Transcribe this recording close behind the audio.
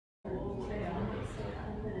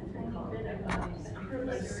All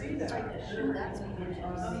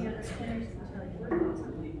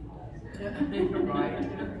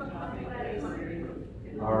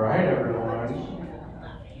right, everyone.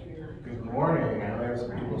 Good morning. I know there's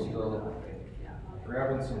some people still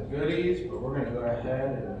grabbing some goodies, but we're going to go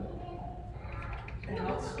ahead and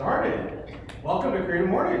get started. Welcome to Creative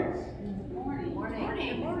Mornings. A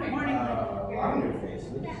lot of new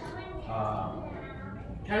faces.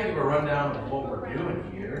 Kind of give a rundown of what we're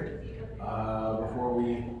doing here before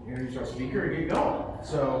we introduce our speaker and get going.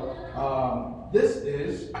 So this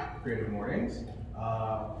is Creative Mornings.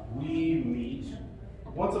 We meet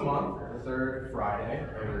once a month, the third Friday of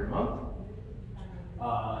every month,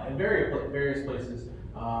 in various places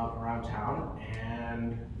around town,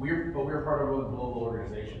 and we're part of a global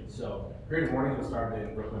organization. So Creative Mornings was started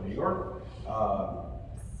in Brooklyn, New York,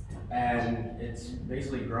 and it's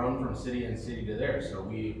basically grown from city and city to there. So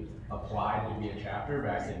we applied to be a chapter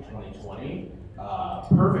back in 2020.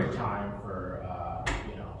 Perfect time for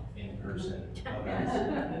in-person events.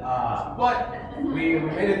 But we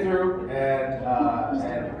made it through,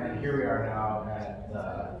 and here we are now at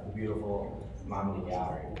the beautiful Mommy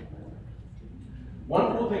Gallery.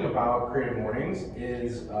 One cool thing about Creative Mornings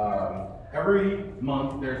is every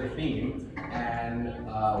month there's a theme, and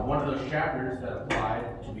one of those chapters that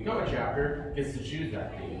applied to become a chapter gets to choose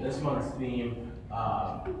that theme. This month's theme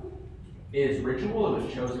is ritual. It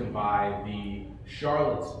was chosen by the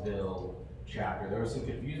Charlottesville chapter. There was some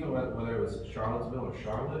confusion whether it was Charlottesville or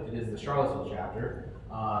Charlotte. It is the Charlottesville chapter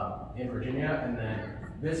in Virginia, and then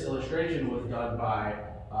this illustration was done by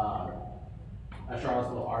a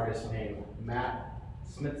Charlottesville artist named Matt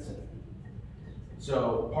Smithson.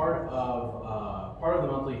 So part of the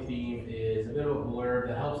monthly theme is a bit of a blurb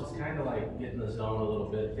that helps us kind of like get in the zone a little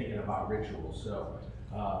bit, thinking about rituals. So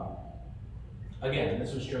again,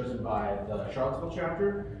 this was chosen by the Charlottesville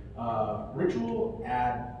chapter. Rituals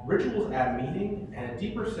add meaning and a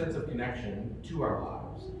deeper sense of connection to our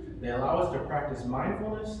lives. They allow us to practice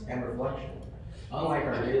mindfulness and reflection. Unlike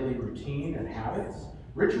our daily routine and habits,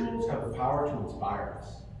 rituals have the power to inspire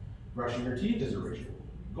us. Brushing your teeth is a ritual.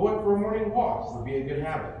 Going for a morning walk would be a good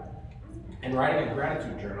habit. And writing a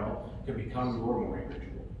gratitude journal could become your morning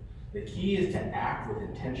ritual. The key is to act with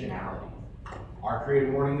intentionality. Our Creative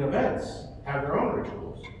Morning events have their own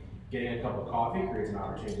rituals. Getting a cup of coffee creates an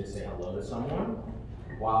opportunity to say hello to someone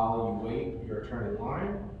while you wait your turn in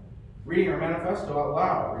line. Reading our manifesto out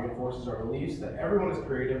loud reinforces our beliefs that everyone is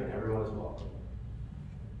creative and everyone is welcome.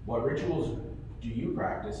 What rituals do you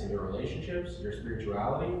practice in your relationships, your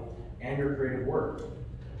spirituality, and your creative work?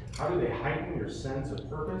 How do they heighten your sense of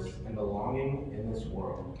purpose and belonging in this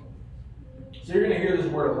world? So you're going to hear this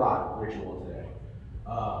word a lot, ritual, today.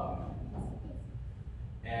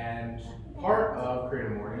 And part of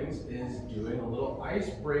Creative Mornings is doing a little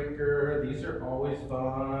icebreaker. These are always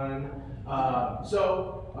fun.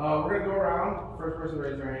 So we're going to go around. First person to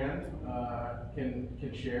raise their hand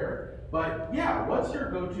can share. But yeah, what's your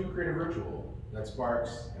go-to creative ritual that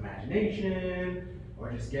sparks imagination,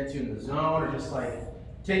 or just gets you in the zone, or just like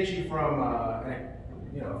takes you from,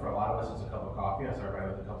 for a lot of us it's a cup of coffee. I start right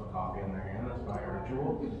with a cup of coffee in their hand. That's my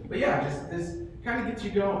ritual. But yeah, just this kind of gets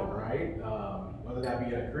you going, right? Whether that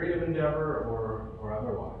be a creative endeavor or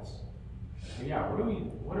otherwise. But yeah,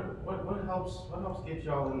 what helps get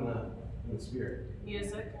y'all in the spirit?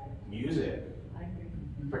 Music. Music.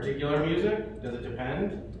 Particular music? Does it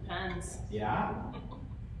depend? Depends. Yeah?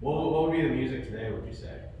 What would be the music today, would you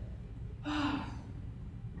say?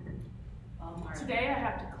 Today I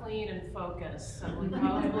have to clean and focus, so it would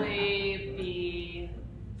probably be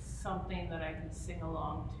something that I can sing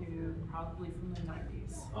along to, probably from the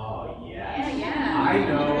 90s. Oh, yes. Yeah. I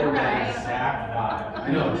know that exact vibe.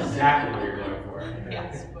 I know exactly what you're going for.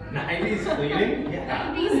 Yes. 90s cleaning?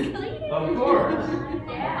 Yeah. 90s cleaning? Of course.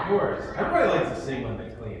 Yeah. Of course. Everybody likes to sing when they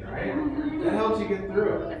clean, right? That helps you get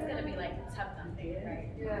through it. It's gonna be like tough something, right?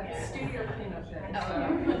 Yeah. Studio cleanup day.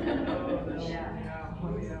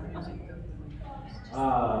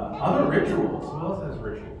 Other rituals. Who else has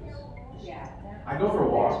rituals? Yeah. I go for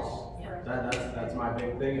walks. That's my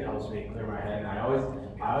big thing. It helps me clear my head. And I always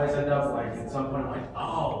end up like at some point like,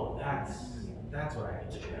 oh, that's what I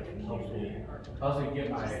need to do. It helps me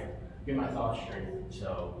get my thoughts straight.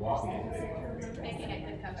 So walking is big. Making a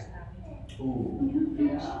good cup of coffee. Ooh.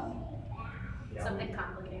 Yeah. Something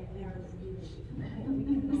complicated.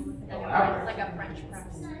 Elaborate. Like a French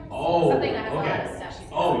press. Oh, Something that has a lot okay. of stuff.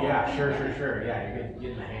 Oh yeah, sure. Yeah, you're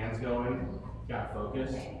getting the hands going. Got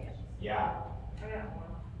focus. Yeah.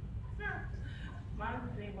 My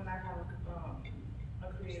thing when I have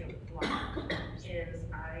a creative block is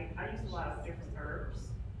I use a lot of different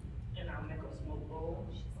herbs, and I'll make a smoke bowl,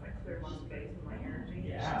 like clear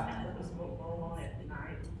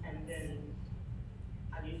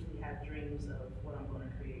have dreams of what I'm going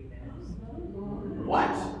to create next. What?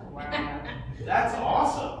 Wow. That's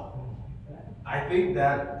awesome. I think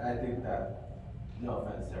that, no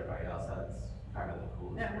offense to everybody else, that's kind of the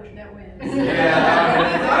coolest. That wins.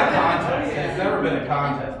 Yeah, it's not a contest. It's never been a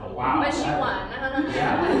contest, but wow. But she won.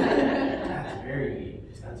 Yeah. That's very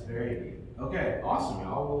neat. That's very neat. Okay, awesome,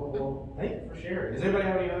 y'all. Well, thank you for sharing. Does anybody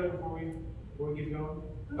have any other before we keep going?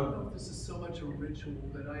 I don't know if this is so much a ritual,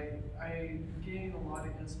 but I gain a lot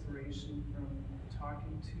of inspiration from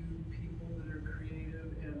talking to people that are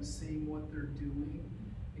creative and seeing what they're doing.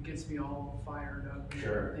 It gets me all fired up and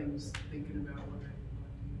Sure. things, thinking about what I want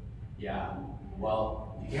to do. Yeah.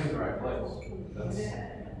 Well, you came to the right place.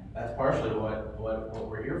 That's partially what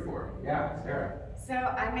we're here for. Yeah, Sarah. So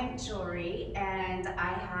I make jewelry, and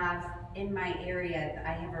I have in my area,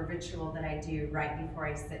 I have a ritual that I do right before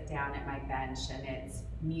I sit down at my bench, and it's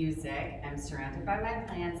music. I'm surrounded by my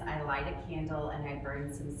plants. I light a candle and I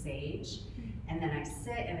burn some sage, and then I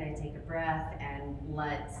sit and I take a breath and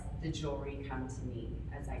let the jewelry come to me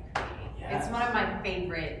as I create. Yes. It's one of my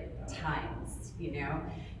favorite times, you know,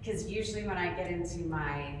 because usually when I get into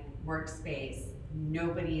my workspace,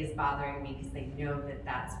 nobody is bothering me because they know that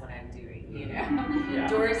that's what I'm doing, you know? Yeah.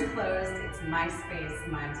 Doors closed, it's my space,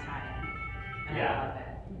 my time, and Yeah. I love it.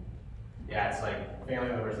 Yeah, it's like family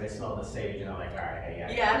members, they smell the sage and they're like, all right, hey,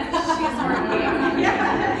 yeah. Yeah, she's working.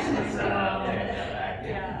 Let's,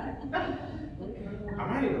 Yeah. I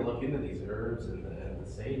might need to look into these herbs and the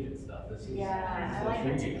sage and stuff. This is Yeah, I so like it to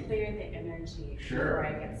intriguing. clear the energy Sure. before I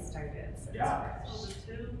get started. So it's Yeah. fresh. So the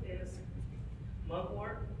two is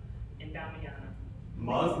mugwort and damiana.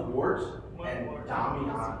 Mugwort and Mugwort.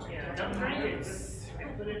 damiana. Yeah, don't drink it, just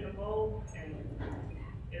put it in a bowl, and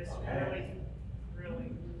it's Okay. really.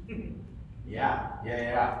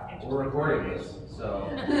 Yeah. We're recording this, so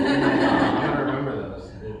I'm gonna remember those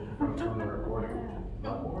from the recording.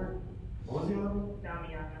 Mugwort? What was the other one?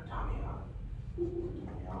 Damiana. Damiana.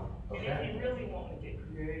 And Okay. if you really want to get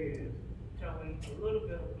creative, throw in a little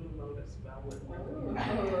bit of blue lotus, but I wouldn't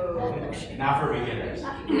recommend. Not for beginners.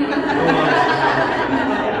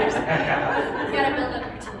 Gotta build up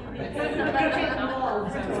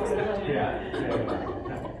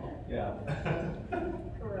Yeah.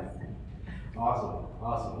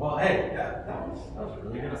 Awesome. Well, hey, that was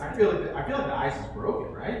really good. I feel like the ice is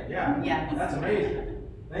broken, right? Yeah. Yes. That's amazing.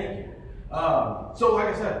 Thank you. So like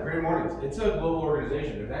I said, Creative Mornings, it's a global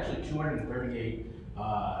organization. There's actually 238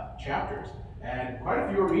 chapters, and quite a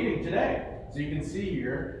few are meeting today. So you can see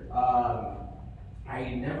here,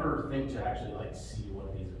 I never think to actually see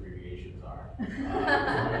what these abbreviations are.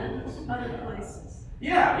 other places.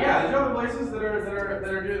 Yeah, there's other places that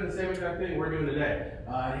are doing the same exact thing we're doing today.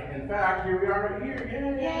 In fact, here we are right here.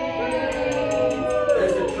 Yay!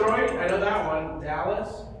 There's Detroit, I know that one.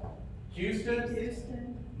 Dallas,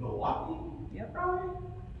 Houston, Milwaukee. Yep. Probably.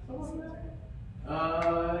 Something like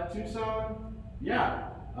that. Tucson. Yeah.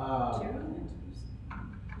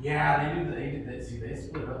 Yeah, they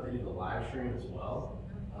split up. They do the live stream as well.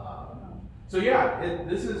 So yeah,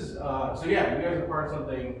 you guys are part of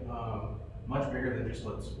something much bigger than just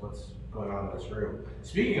what's going on in this room.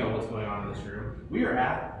 Speaking of what's going on in this room, we are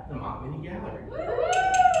at the Mott Mini Gallery.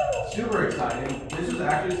 Super exciting. This was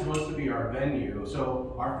actually supposed to be our venue.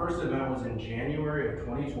 So our first event was in January of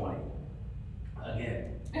 2020.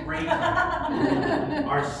 Again, great time.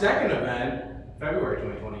 Our second event, February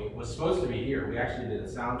 2020, was supposed to be here. We actually did a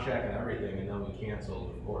sound check and everything, and then we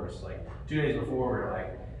canceled, of course. Like 2 days before, we were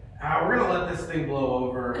like, we're gonna let this thing blow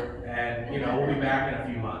over, and we'll be back in a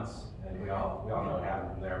few months. And we all know what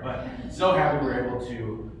happened from there. But so happy we were able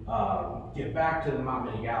to get back to the Mott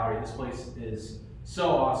Mini Gallery. This place is so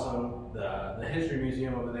awesome. The History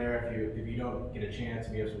Museum over there, if you don't get a chance,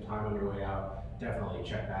 if you have some time on your way out, definitely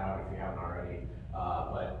check that out if you haven't already.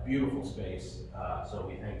 But beautiful space, so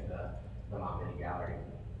we thank the Mott Mini Gallery.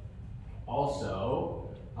 Also,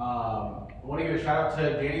 I want to give a shout out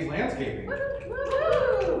to Danny's Landscaping.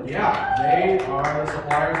 Yeah, they are the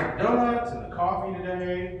suppliers of donuts and the coffee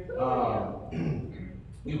today.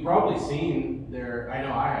 You've probably seen I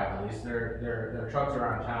know I have at least, their trucks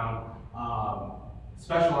around town,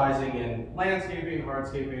 specializing in landscaping,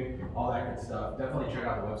 hardscaping, all that good stuff. Definitely check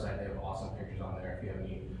out the website. They have awesome pictures on there if you have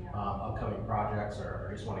any upcoming projects or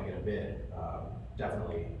just want to get a bid.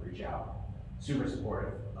 Definitely reach out. Super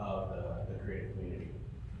supportive of the creative community.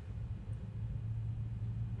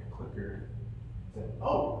 Clicker.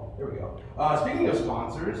 Oh, there we go. Speaking of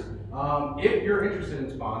sponsors, if you're interested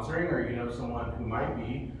in sponsoring or you know someone who might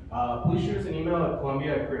be, please shoot us an email at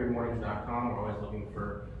columbia@creativemornings.com. We're always looking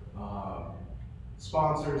for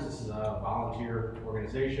sponsors. This is a volunteer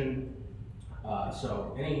organization.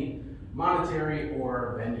 So any monetary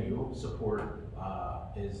or venue support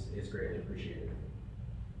is greatly appreciated.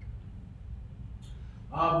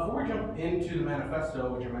 Before we jump into the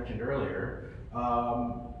manifesto, which I mentioned earlier,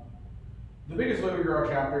 the biggest way we grow our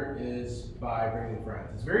chapter is by bringing friends.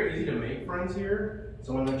 It's very easy to make friends here.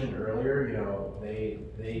 Someone mentioned earlier, you know,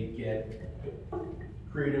 they get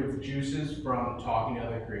creative juices from talking to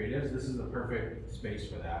other creatives. This is the perfect space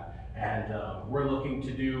for that. And we're looking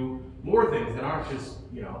to do more things that aren't just,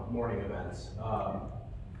 you know, morning events.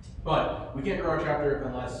 But we can't grow our chapter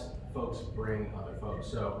unless folks bring other folks.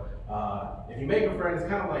 So if you make a friend, it's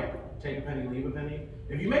kind of like take a penny, leave a penny.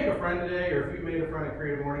 If you make a friend today, or if you made a friend at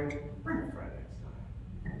Creative Mornings, bring a friend next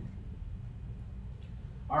time.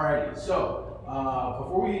 Alrighty, so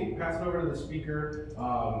before we pass it over to the speaker,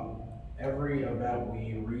 every event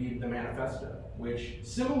we read the manifesto, which,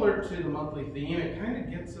 similar to the monthly theme, it kind of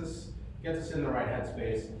gets us in the right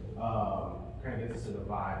headspace, kind of gets us in the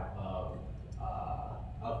vibe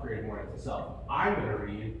of Creative Mornings itself. I'm going to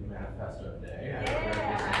read the manifesto today.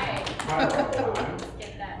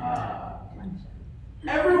 Get that.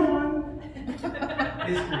 Everyone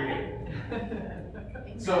is creative.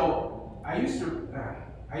 So I used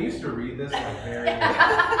to read this like very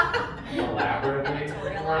elaborately.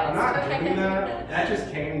 I'm not doing that. That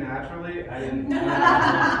just came naturally. I didn't.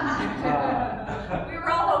 We were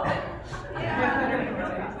all hoping.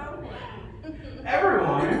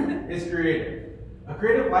 Everyone is creative. A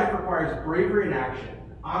creative life requires bravery in action,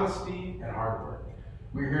 honesty, and hard work.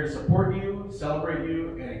 We're here to support you, celebrate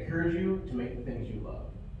you, and encourage you to make the things you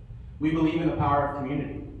love. We believe in the power of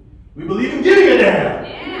community. We believe in giving a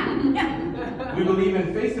damn! Yeah. We believe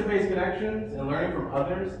in face-to-face connections and learning from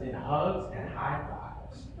others in hugs and high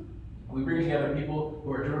fives. We bring together people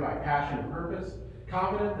who are driven by passion and purpose,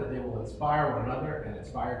 confident that they will inspire one another and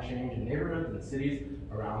inspire change in neighborhoods and cities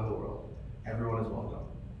around the world. Everyone is welcome.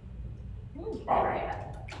 All right.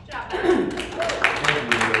 Good job. Thank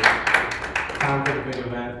you. Time for the big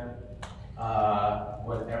event.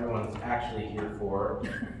 What everyone's actually here for,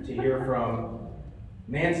 to hear from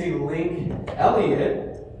Nancy Link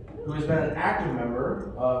Elliott, who has been an active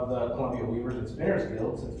member of the Columbia Weavers and Spinners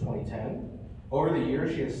Guild since 2010. Over the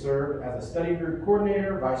years, she has served as a study group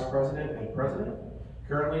coordinator, vice president, and president.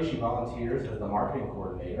 Currently, she volunteers as the marketing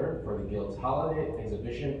coordinator for the Guild's holiday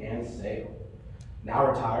exhibition and sale. Now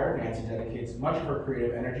retired, Nancy dedicates much of her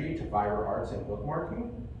creative energy to fiber arts and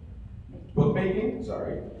bookmaking,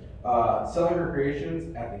 selling her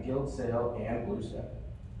creations at the Guild sale and Blue Step.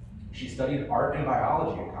 She studied art and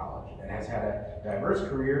biology in college and has had a diverse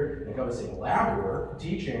career encompassing lab work,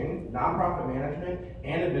 teaching, nonprofit management,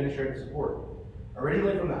 and administrative support.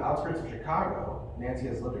 Originally from the outskirts of Chicago, Nancy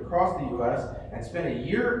has lived across the U.S. and spent a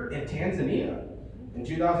year in Tanzania. In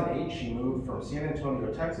 2008, she moved from San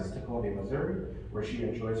Antonio, Texas to Columbia, Missouri, where she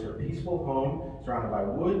enjoys her peaceful home surrounded by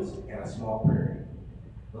woods and a small prairie.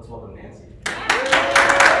 Let's welcome Nancy.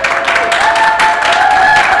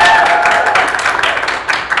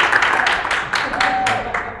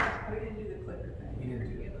 We didn't do the clicker thing. We didn't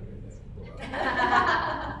do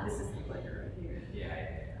This is the clicker right here.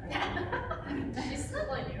 Yeah. She's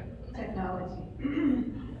sniffling you. Technology.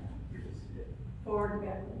 Forward and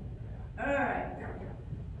backward. All right.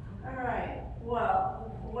 All right.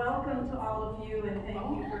 Well, welcome to all of you, and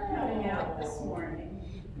thank you for coming out this morning.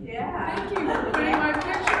 Yeah. Thank you for putting my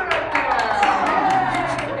picture up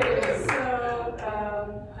there. So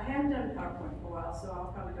I haven't done PowerPoint for a while, so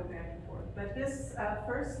I'll probably go back and forth. But this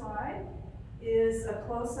first slide is a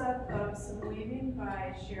close-up of some weaving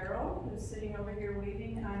by Cheryl, who's sitting over here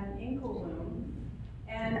weaving on an inkle loom.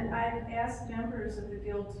 And I've asked members of the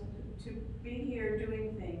Guild to be here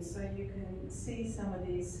doing things so you can see some of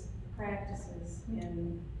these practices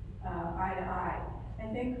in eye to eye. I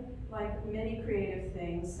think, like many creative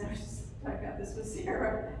things, I was just talking about this with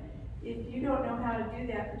Sarah, if you don't know how to do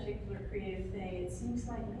that particular creative thing, it seems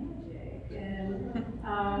like magic. And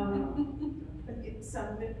some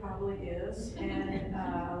of it probably is, and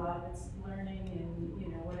a lot of it's learning,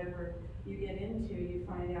 and whatever you get into, you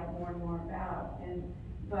find out more and more about.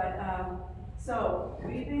 So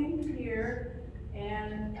weaving here,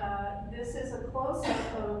 and this is a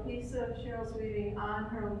close-up of a piece of Cheryl's weaving on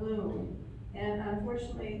her loom. And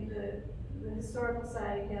unfortunately, the Historical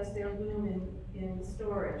Society has their loom in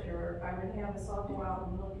storage, or I would have us all go out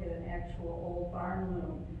and look at an actual old barn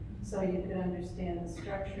loom so you could understand the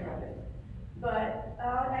structure of it. But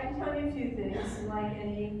I can tell you a few things. Like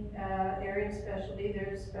any area of specialty,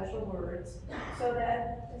 there's special words. So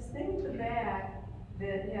that this thing at the back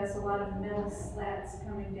that has a lot of metal slats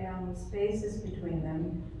coming down with spaces between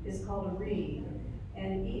them is called a reed.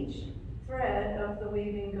 And each thread of the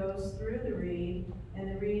weaving goes through the reed And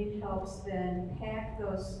the reed helps then pack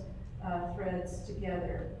those threads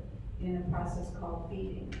together in a process called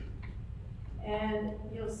beading. And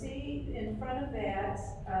you'll see in front of that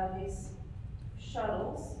these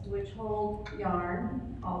shuttles, which hold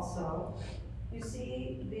yarn also. You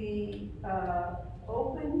see the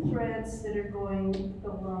open threads that are going the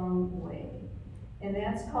long way. And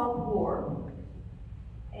that's called warp.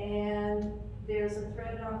 And there's a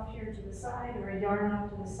thread off here to the side, or a yarn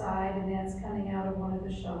off to the side, and that's coming out of one of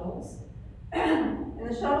the shuttles. And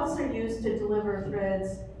the shuttles are used to deliver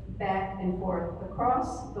threads back and forth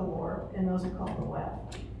across the warp, and those are called the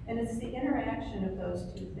weft. And it's the interaction of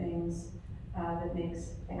those two things that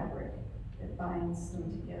makes fabric, that binds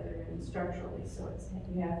them together and structurally, so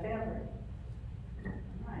you have fabric. All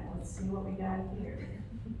right, let's see what we got here.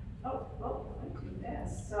 Oh, I'm too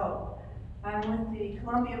fast. So, I'm with the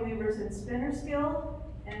Columbia Weavers and Spinners Guild,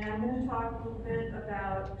 and I'm going to talk a little bit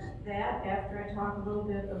about that after I talk a little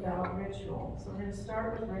bit about ritual. So we're going to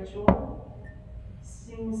start with ritual.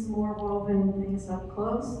 Seeing some more woven things up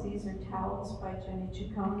close. These are towels by Jenny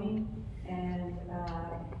Ciccone, and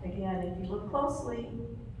again, if you look closely,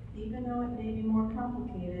 even though it may be more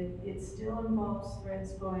complicated, it still involves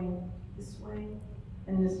threads going this way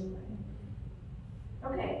and this way.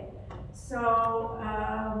 Okay, so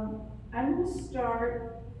I'm going to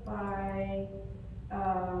start by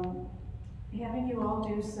having you all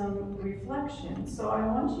do some reflection. So I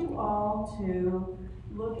want you all to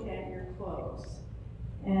look at your clothes.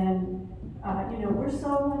 And, you know, we're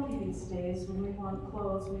so lucky these days. When we want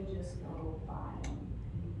clothes, we just go buy them.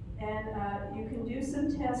 And you can do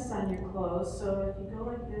some tests on your clothes. So if you go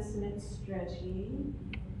like this and it's stretchy,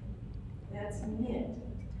 that's knit.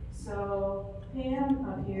 So Pam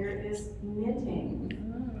up here is knitting.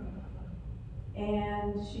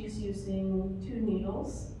 And she's using 2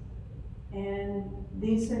 needles. And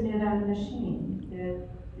these are knit on a machine that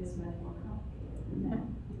is much more complicated than that.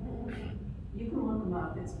 You can look them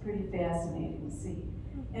up, it's pretty fascinating to see.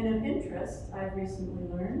 And of interest, I've recently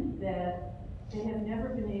learned that they have never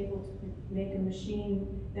been able to make a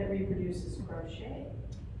machine that reproduces crochet.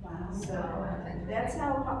 Wow. So that's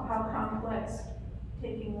how complex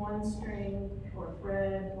taking one string or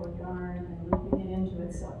thread or yarn and looping it into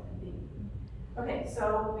itself can be. Okay,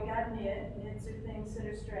 so we got knit. Knits are things that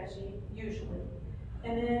are stretchy, usually.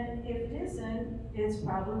 And then if it isn't, it's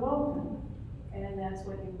probably woven. And that's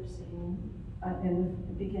what you were seeing in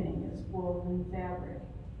the beginning, is woven fabric.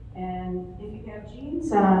 And if you have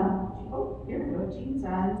jeans on, oh, here we go, jeans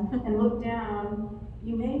on, and look down,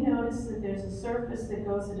 you may notice that there's a surface that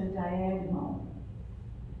goes at a diagonal.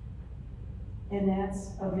 And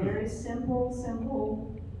that's a very simple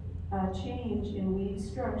change in weave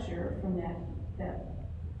structure from that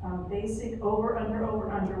basic over,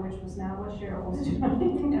 under, which was not what Cheryl was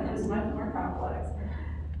doing, that was much more complex,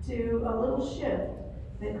 to a little shift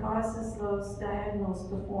that causes those diagonals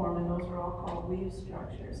to form, and those are all called weave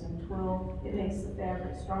structures. And twill, it makes the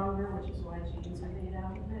fabric stronger, which is why jeans are made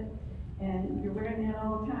out of it. And you're wearing that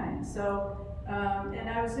all the time. So, and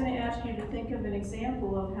I was going to ask you to think of an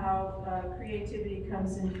example of how creativity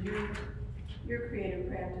comes into your creative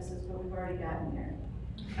practices, but we've already gotten there.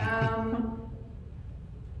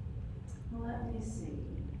 Let me see.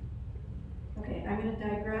 Okay, I'm going to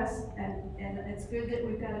digress, and it's good that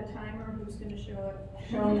we've got a timer who's going to show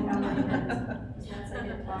me how many minutes, because once I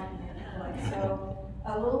get talking, so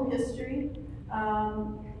a little history.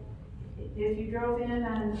 If you drove in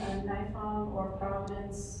on Nifong or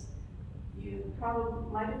Providence, you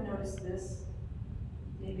probably might have noticed this,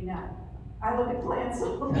 maybe not. I look at plants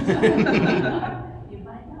all the time. You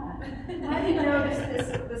might not. Might have noticed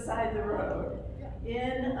this beside the road.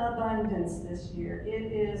 In abundance this year.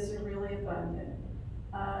 It is really abundant.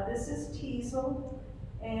 This is teasel,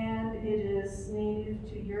 and it is native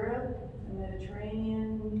to Europe, the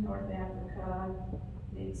Mediterranean, North Africa,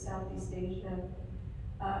 maybe Southeast Asia.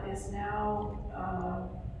 It's now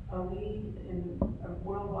a weed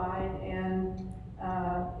worldwide, and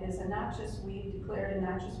is a noxious weed, declared a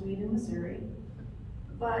noxious weed in Missouri.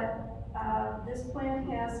 But this plant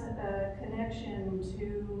has a connection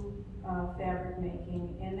to fabric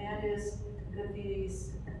making, and that is that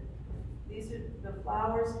these are the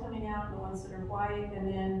flowers coming out, the ones that are white, and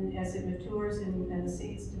then as it matures and the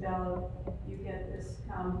seeds develop, you get this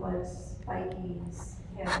complex spiky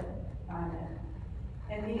head on it.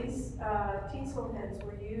 And these teasel heads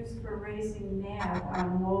were used for raising nap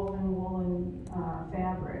on woven woolen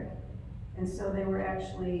fabric, and so they were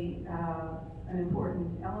actually an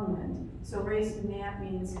important element. So raised nap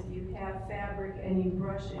means if you have fabric and you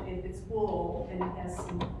brush it, if it's wool and it has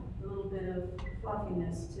a little bit of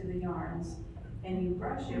fluffiness to the yarns, and you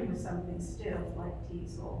brush it with something stiff like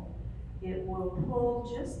teasel, it will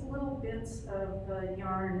pull just little bits of the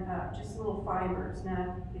yarn up, just little fibers,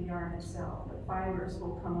 not the yarn itself, but fibers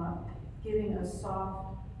will come up, giving a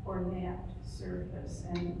soft or napped surface,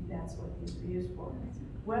 and that's what these are used for.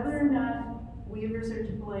 Whether or not weavers are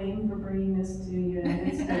to blame for bringing this to the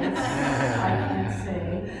United States, I can't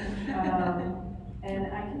say.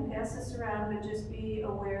 And I can pass this around, but just be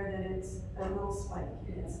aware that it's a little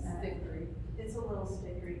spiky. It's stickery. It's a little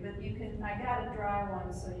stickery, but you can, I got a dry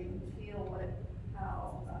one so you can feel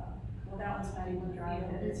how, well, that one's not even dry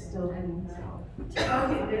yet, it's still hanging. So.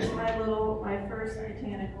 Okay, there's my first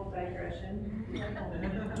botanical digression.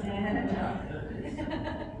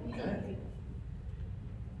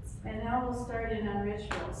 And now we'll start in on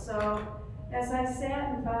ritual. So, as I sat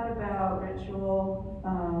and thought about ritual,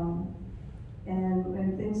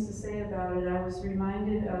 and things to say about it, I was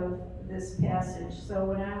reminded of this passage. So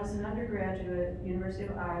when I was an undergraduate at University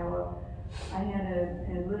of Iowa, I had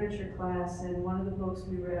a literature class, and one of the books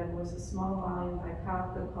we read was a small volume by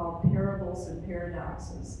Kafka called Parables and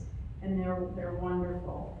Paradoxes, and they're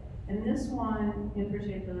wonderful. And this one in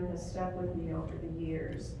particular has stuck with me over the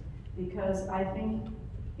years, because I think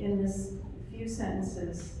in this few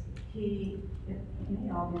sentences, it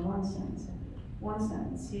may all be one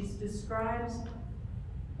sentence, he describes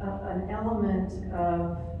an element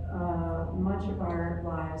of much of our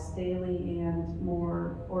lives, daily and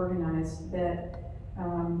more organized, that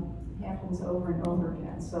happens over and over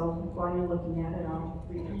again. So while you're looking at it, I'll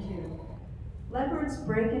read it too. Leopards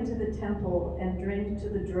break into the temple and drink to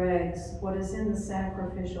the dregs what is in the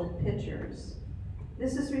sacrificial pitchers.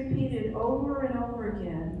 This is repeated over and over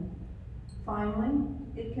again. Finally,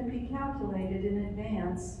 it can be calculated in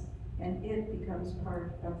advance, and it becomes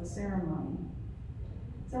part of the ceremony.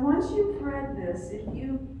 So once you've read this, if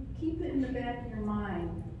you keep it in the back of your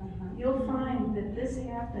mind, you'll find that this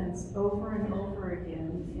happens over and over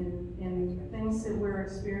again in things that we're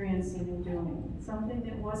experiencing and doing. Something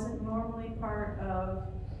that wasn't normally part of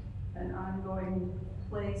an ongoing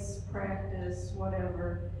place, practice,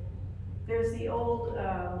 whatever. There's the old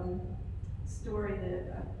story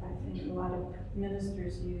that I think a lot of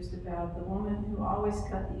ministers used about the woman who always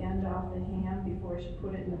cut the end off the ham before she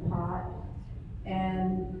put it in the pot.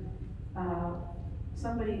 And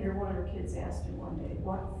somebody or one of her kids asked her one day,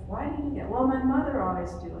 why did you do it? Well, my mother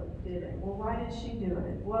always did it. Well, why did she do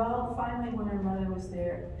it? Well, finally when her mother was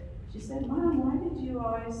there, she said, Mom, why did you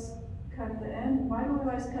always cut the end? Why do we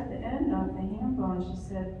always cut the end off the ham bone? She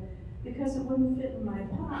said, because it wouldn't fit in my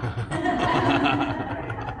pot.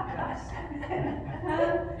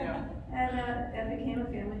 And became a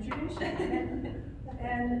family tradition.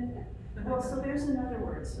 And well, so there's another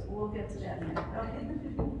word, so we'll get to that in a minute. Okay.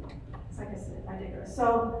 It's like I said, I digress.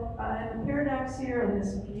 So, the paradox here on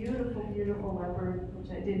this beautiful, beautiful leopard,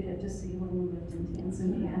 which I did get to see when we lived in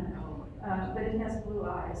Tanzania, but it has blue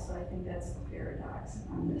eyes, so I think that's the paradox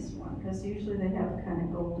on this one, because usually they have a kind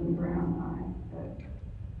of golden brown eye. But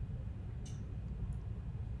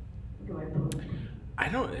where do I put it? I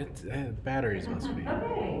don't, batteries must be.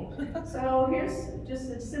 Okay, so here's just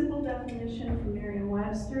a simple definition from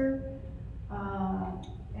Merriam-Webster.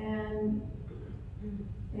 And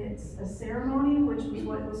it's a ceremony, which was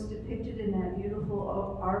what was depicted in that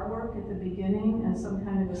beautiful artwork at the beginning as some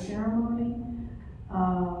kind of a ceremony,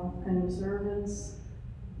 an observance,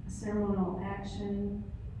 a ceremonial action.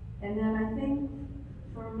 And then I think,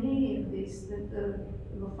 for me at least, the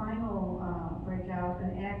final breakout,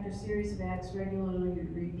 an act or series of acts regularly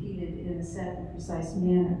repeated in a set and precise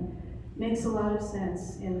manner, makes a lot of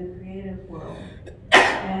sense in the creative world.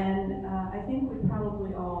 And I think we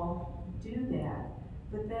probably all do that.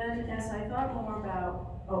 But then as I thought more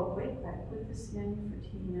about, oh wait, I put this in for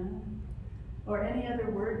Tina, or any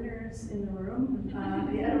other word nerds in the room,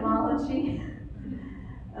 the etymology.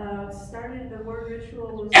 The word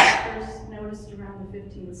ritual was first noticed around the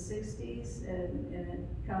 1560s, and it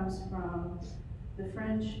comes from the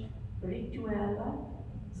French rituel.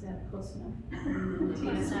 Is that close enough?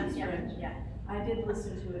 Tina speaks French. Yeah. I did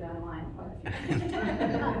listen to it online quite a few times.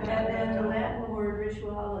 And then the Latin word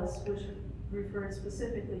ritualis, which referred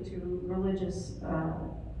specifically to religious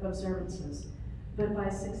observances. But by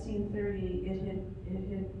 1630, it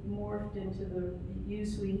had morphed into the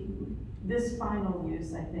use this final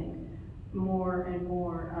use, I think, more and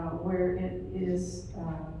more, where it is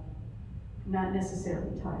not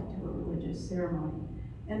necessarily tied to a religious ceremony.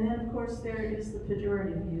 And then, of course, there is the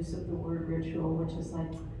pejorative use of the word ritual, which is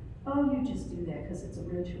like, oh, you just do that because it's a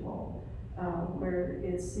ritual, where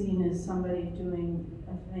it's seen as somebody doing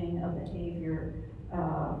a thing, a behavior,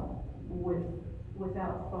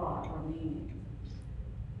 without thought or meaning.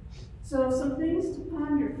 So some things to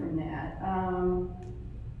ponder from that,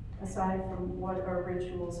 aside from what are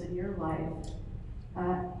rituals in your life.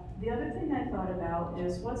 The other thing I thought about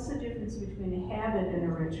is what's the difference between a habit and a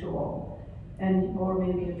ritual, or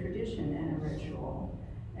maybe a tradition and a ritual.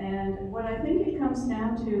 And what I think it comes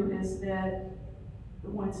down to is that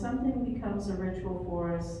when something becomes a ritual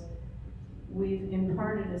for us, we've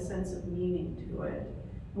imparted a sense of meaning to it.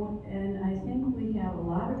 And I think we have a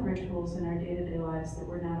lot of rituals in our day-to-day lives that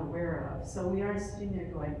we're not aware of. So we aren't sitting there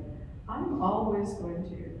going, I'm always going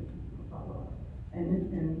to follow. And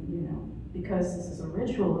you know, because this is a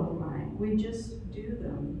ritual of mine, we just do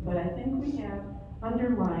them. But I think we have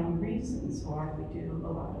underlying reasons why we do a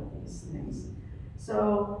lot of these things.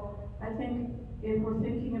 So I think if we're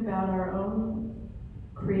thinking about our own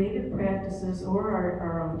creative practices or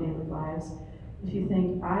our own daily lives, if you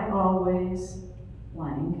think, I always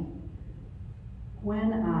blank,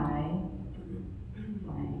 when I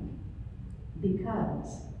blank,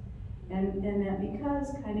 because, and that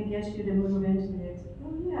because kind of gets you to move into the,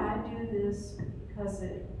 oh yeah, I do this because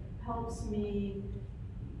it helps me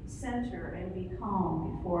center and be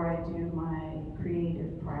calm before I do my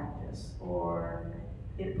creative practice, or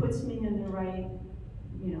it puts me in the right,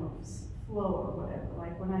 you know, flow or whatever.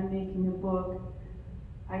 Like when I'm making a book,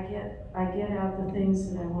 I get out the things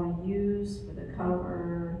that I want to use for the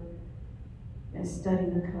cover. I study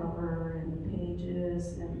the cover and the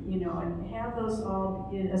pages, and you know, and have those all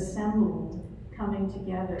assembled, coming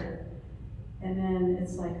together. And then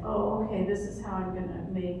it's like, oh, okay, this is how I'm going to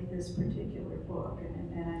make this particular book,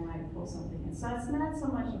 and I might pull something in. So it's not so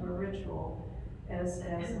much of a ritual as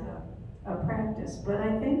a practice, but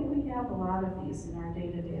I think we have a lot of these in our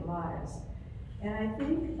day-to-day lives. And I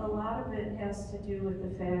think a lot of it has to do with the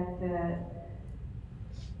fact that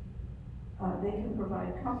they can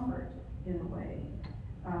provide comfort in a way.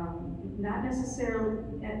 Not necessarily,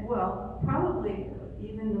 well, probably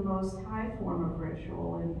even the most high form of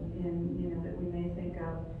ritual in you know, that we may think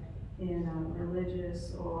of in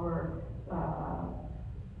religious or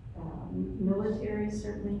military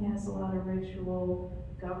certainly has a lot of ritual,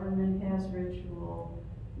 government has ritual.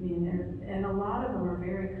 I mean, and a lot of them are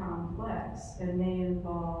very complex and may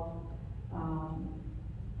involve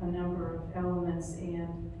a number of elements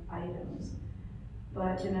and items.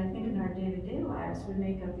 But, and I think in our day-to-day lives, we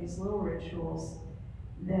make up these little rituals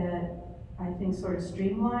that I think sort of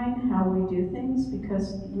streamline how we do things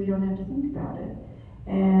because we don't have to think about it.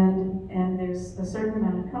 And there's a certain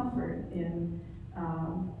amount of comfort in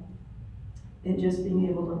just being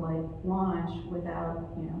able to like launch without,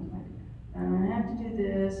 you know, like, I have to do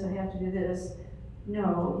this, I have to do this.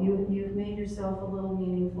 No, you've made yourself a little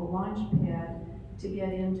meaningful launch pad to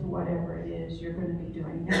get into whatever it is you're going to be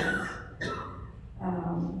doing next.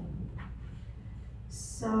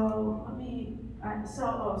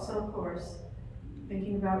 So of course,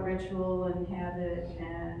 thinking about ritual and habit,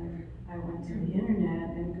 and I went to the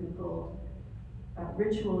internet and Googled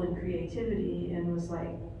ritual and creativity and was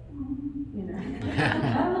like, you know,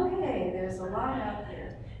 okay, there's a lot out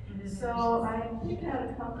there. So I picked out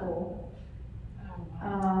a couple.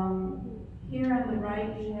 Here on the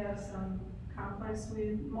right, we have some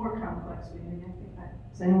more complex weaving. I think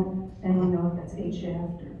does anyone know if that's H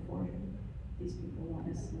shaft or four? These people want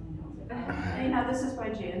us to know. Anyhow, this is by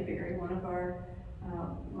Jan Berry, one of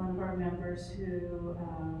our members who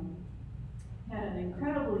had an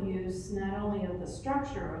incredible use not only of the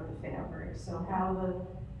structure of the fabric, so how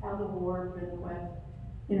the warp and the weft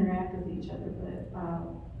interact with each other, but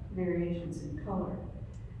variations in color.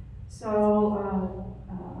 So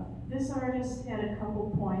this artist had a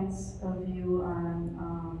couple points of view on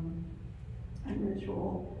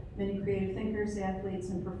ritual. Many creative thinkers, athletes,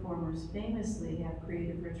 and performers famously have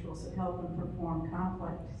creative rituals that help them perform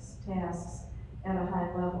complex tasks at a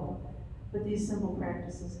high level. But these simple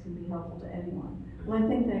practices can be helpful to anyone. Well, I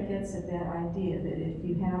think that gets at that idea that if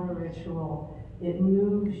you have a ritual, it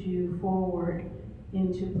moves you forward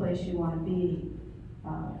into a place you want to be,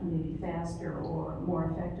 maybe faster or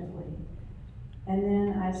more effectively. And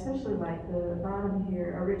then I especially like the bottom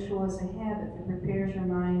here, a ritual is a habit that prepares your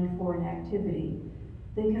mind for an activity.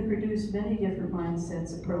 They can produce many different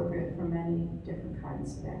mindsets appropriate for many different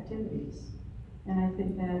kinds of activities. And I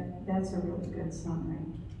think that's a really good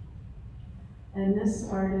summary. And this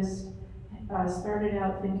artist started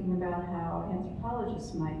out thinking about how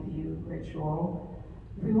anthropologists might view ritual.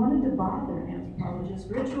 If we wanted to bother anthropologists,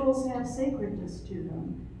 rituals have sacredness to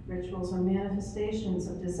them. Rituals are manifestations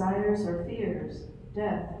of desires or fears,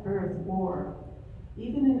 death, birth, war.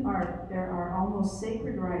 Even in art, there are almost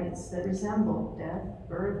sacred rites that resemble death,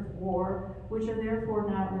 birth, war, which are therefore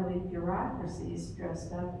not really bureaucracies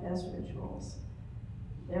dressed up as rituals.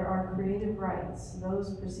 There are creative rites,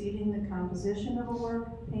 those preceding the composition of a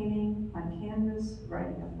work, painting on canvas,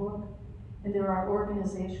 writing a book, and there are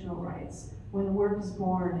organizational rites, when the work is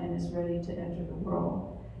born and is ready to enter the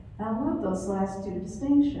world. And I love those last two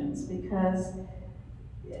distinctions because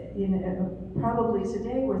probably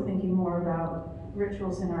today we're thinking more about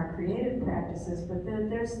rituals in our creative practices, but then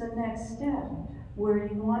there's the next step where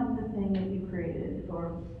you want the thing that you created,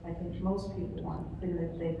 or I think most people want the thing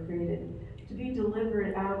that they created, to be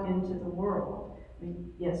delivered out into the world. I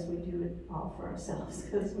mean, yes, we do it all for ourselves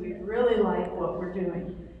because we really like what we're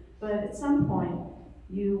doing, but at some point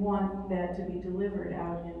you want that to be delivered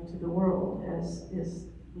out into the world, as is,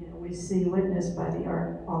 we see witnessed by the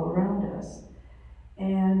art all around us.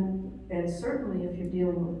 And certainly if you're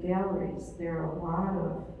dealing with galleries, there are a lot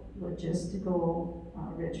of logistical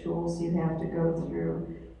rituals you have to go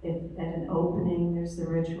through. At an opening, there's the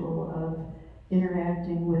ritual of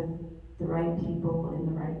interacting with the right people in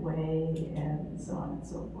the right way, and so on and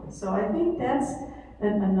so forth. So I think that's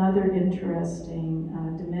another interesting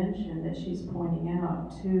dimension that she's pointing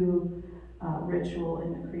out to ritual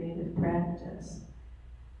in the creative practice.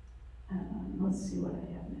 Let's see what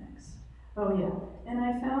I have next. Oh yeah, and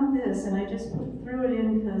I found this, and I just threw it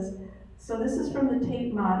in because, so this is from the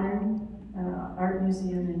Tate Modern Art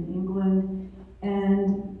Museum in England,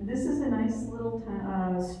 and this is a nice little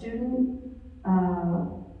student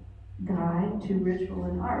guide to ritual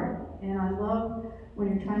and art. And I love when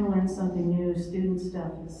you're trying to learn something new, student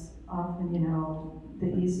stuff is often,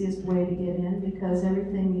 the easiest way to get in because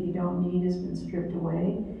everything that you don't need has been stripped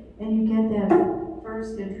away, and you get that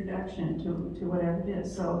first introduction to whatever it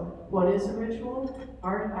is. So what is a ritual?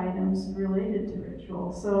 Art items related to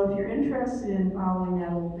ritual. So if you're interested in following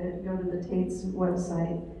that a little bit, go to the Tate's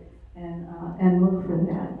website and look for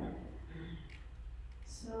that.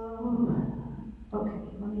 So, okay,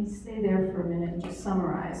 let me stay there for a minute and just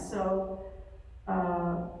summarize. So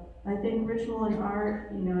I think ritual in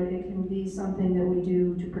art, it can be something that we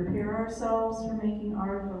do to prepare ourselves for making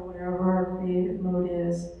art or whatever our creative mode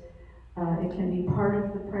is. It can be part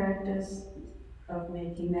of the practice of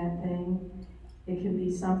making that thing. It can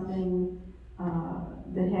be something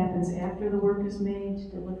that happens after the work is made to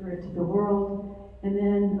deliver it to the world. And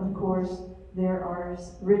then, of course, there are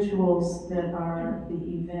rituals that are the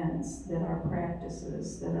events, that are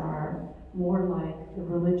practices, that are more like the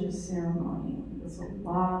religious ceremony. There's a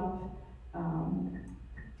lot of,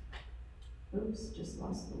 just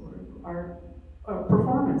lost the word, art,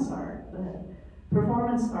 performance art.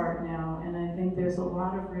 Performance art now, and I think there's a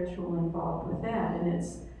lot of ritual involved with that, and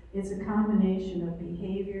it's a combination of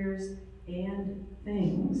behaviors and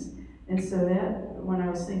things. And so that, when I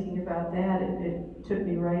was thinking about that, it took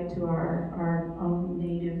me right to our own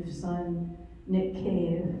native son, Nick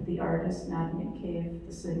Cave, the artist, not Nick Cave,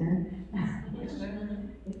 the singer.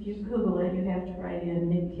 If you Google it, you have to write in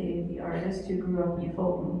Nick Cave, the artist who grew up in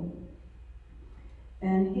Fulton.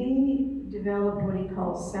 And he developed what he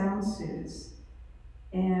calls sound suits.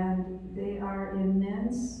 And they are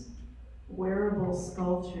immense wearable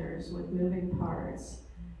sculptures with moving parts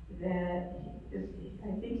that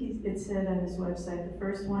I think it said on his website, the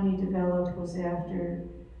first one he developed was after,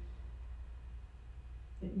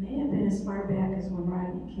 it may have been as far back as when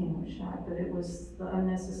Rodney King was shot, but it was the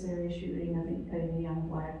unnecessary shooting of a young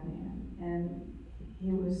black man. And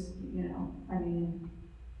he was,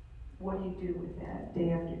 what do you do with that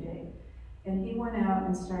day after day? And he went out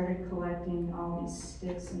and started collecting all these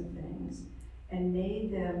sticks and things and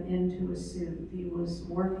made them into a suit. He was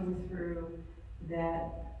working through that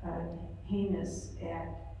heinous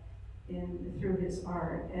act through his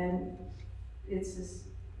art. And it's this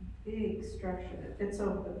big structure that fits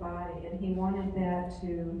over the body, and he wanted that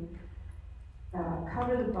to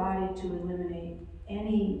cover the body to eliminate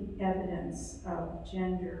any evidence of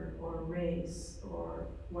gender or race or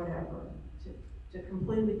whatever, to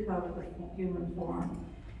completely cover the human form.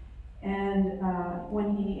 And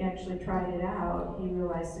when he actually tried it out, he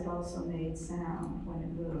realized it also made sound when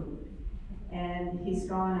it moved. And he's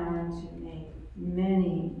gone on to make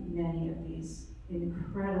many, many of these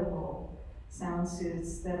incredible sound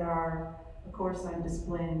suits that are, of course, on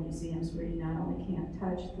display in museums where you not only can't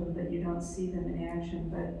touch them, but you don't see them in action,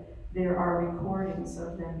 but there are recordings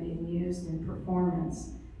of them being used in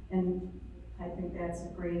performance. And I think that's a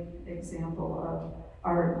great example of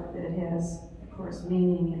art that has, of course,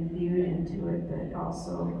 meaning imbued into it, but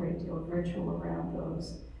also a great deal of ritual around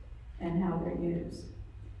those and how they're used.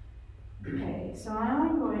 Okay, so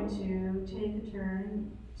I'm going to take a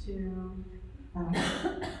turn to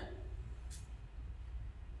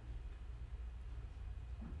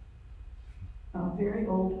a very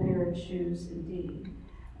old pair of shoes indeed.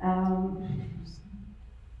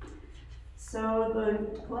 So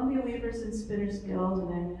the Columbia Weavers and Spinners Guild,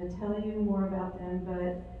 and I'm going to tell you more about them,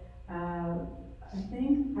 but I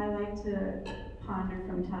think I like to ponder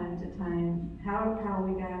from time to time how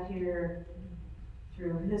we got here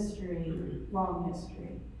through history, long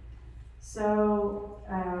history. So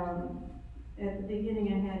at the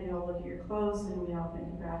beginning I had you all look at your clothes, and we all think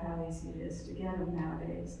about how easy it is to get them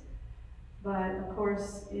nowadays. But of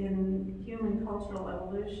course, in human cultural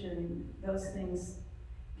evolution, those things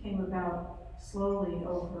came about slowly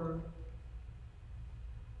over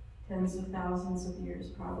tens of thousands of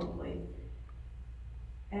years, probably.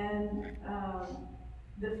 And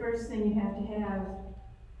the first thing you have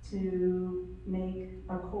to make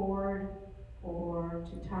a cord or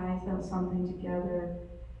to tie something together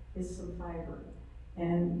is some fiber.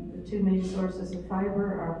 And the two main sources of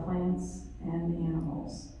fiber are plants and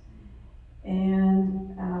animals.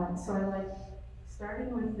 And so I like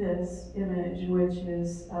starting with this image, which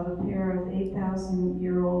is of a pair of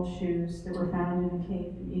 8,000-year-old shoes that were found in a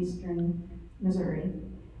cave in eastern Missouri.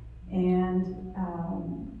 And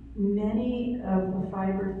many of the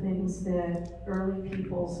fiber things that early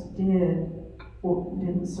peoples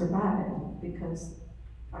didn't survive because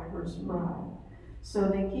fibers rot. So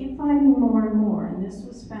they keep finding more and more, and this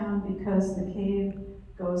was found because the cave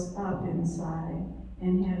goes up inside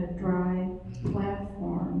and had a dry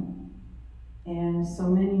platform, and so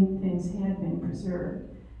many things had been preserved.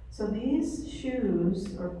 So these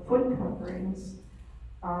shoes, or foot coverings,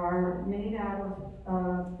 are made out of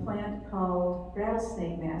a plant called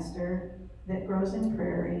rattlesnake master that grows in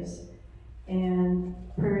prairies, and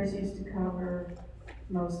prairies used to cover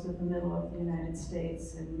most of the middle of the United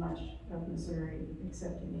States and much of Missouri,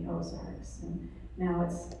 except in the Ozarks. And now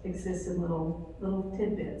it exists in little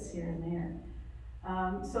tidbits here and there.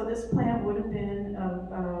 So this plant would have been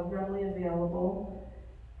readily available,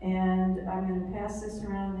 and I'm going to pass this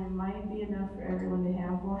around. There might be enough for everyone to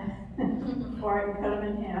have one, or I can cut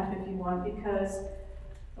them in half if you want, because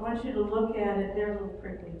I want you to look at it. They're a little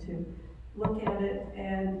prickly too. Look at it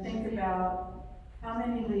and think about how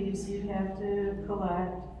many leaves you have to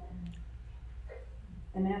collect,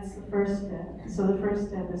 and that's the first step. So the first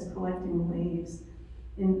step is collecting leaves.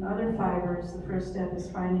 In other fibers, the first step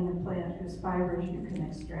is finding a plant whose fibers you can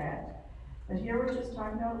extract. But here we're just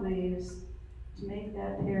talking about leaves to make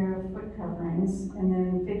that pair of foot coverings, and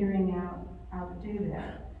then figuring out how to do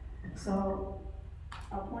that. So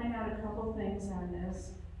I'll point out a couple things on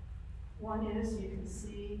this. One is you can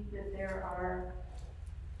see that there are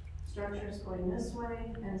structures going this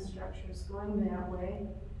way and structures going that way.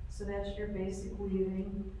 So that's your basic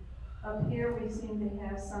weaving. Up here we seem to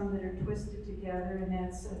have some that are twisted together, and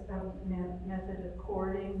that's a method of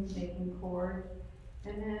cording, making cord.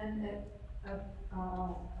 And then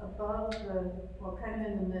above kind of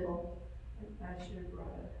in the middle, I should have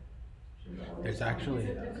brought it. There's actually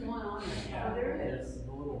There's one on there. Oh, there it there's is.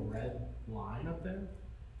 the little red line up there.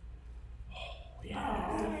 Oh yeah.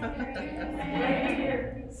 Right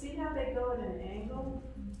here. See how they go at an angle?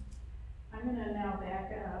 I'm going to now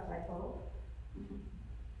back up, I hope.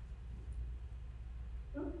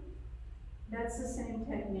 That's the same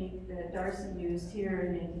technique that Darcy used here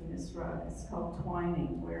in making this rug. It's called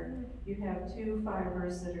twining, where you have two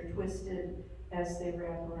fibers that are twisted as they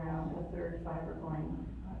wrap around, a third fiber going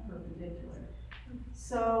perpendicular.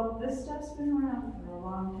 So this stuff's been around for a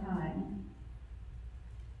long time,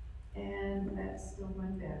 and that's still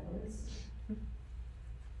going backwards.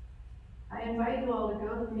 I invite you all to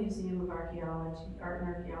go to the Museum of Art and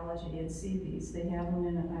Archaeology and see these. They have them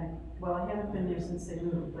in well, I haven't been there since they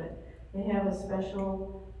moved, but they have a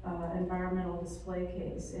special environmental display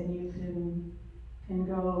case, and you can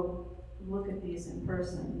go look at these in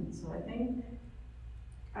person. So I think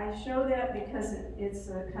I show that because it's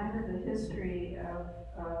a kind of the history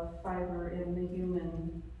of fiber in the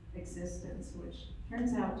human existence, which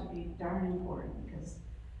turns out to be darn important because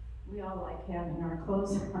we all like having our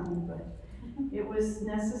clothes on, but it was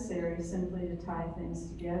necessary simply to tie things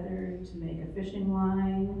together, to make a fishing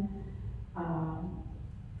line,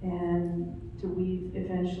 and to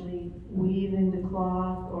eventually weave into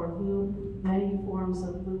cloth or loop. Many forms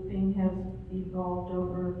of looping have evolved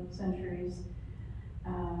over centuries.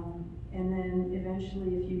 And then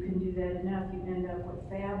eventually, if you can do that enough, you end up with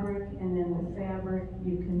fabric, and then with fabric,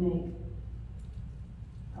 you can make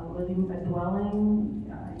a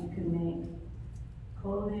dwelling, you can make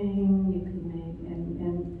clothing, you can make,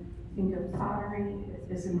 and think of pottery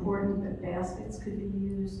is important, but baskets could be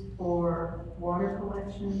used for water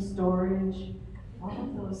collection, storage, all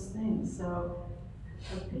of those things. So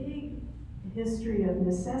a big history of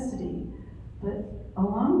necessity, but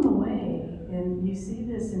along the way, and you see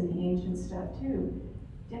this in the ancient stuff too,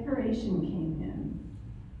 decoration came in.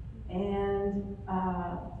 And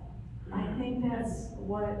I think that's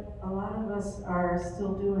what a lot of us are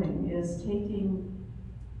still doing, is taking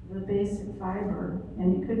the basic fiber,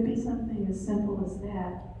 and it could be something as simple as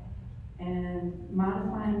that, and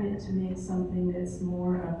modifying it to make something that's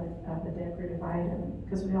more of a decorative item,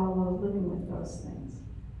 because we all love living with those things.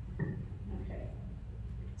 Okay,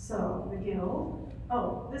 so the guild.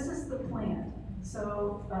 Oh, this is the plant.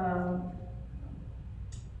 So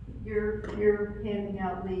you're handing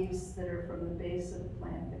out leaves that are from the base of the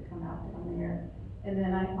plant that come out down there, and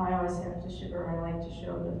then I always have to show, or I like to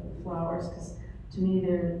show the flowers, because to me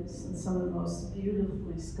they're some of the most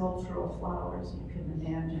beautifully sculptural flowers you can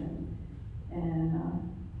imagine. And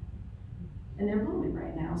they're blooming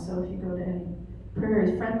right now, so if you go to any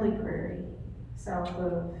prairie, Friendly Prairie, south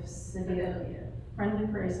of Sedalia, Friendly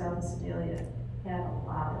Prairie south of Sedalia, had a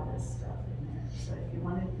lot of this stuff in there. So if you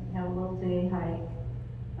wanted to have a little day hike,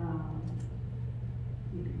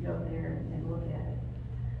 you could go there and look at it.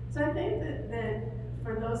 So I think that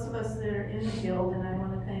for those of us that are in the guild, and I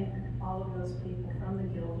want to thank all of those people from the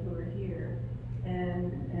guild who are here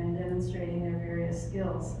and demonstrating their various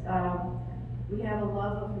skills. We have a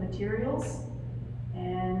love of materials,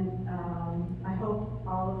 and I hope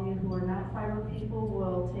all of you who are not fiber people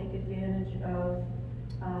will take advantage of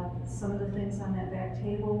some of the things on that back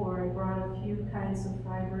table, where I brought a few kinds of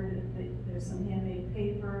fiber. There's some handmade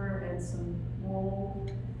paper and some wool,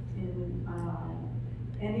 and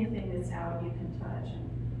anything that's out you can touch,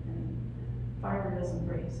 and fiber doesn't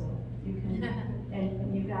break, so you can,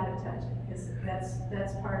 and you gotta touch it, because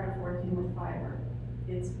that's part of working with fiber.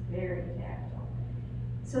 It's very tactile.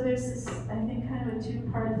 So there's this, I think, kind of a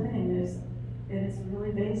two-part thing. And it's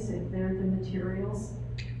really basic. There are the materials.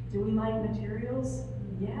 Do we like materials?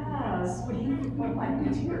 Yes, we like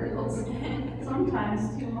materials.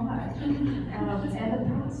 Sometimes too much. And the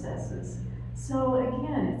processes. So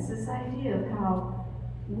again, it's this idea of how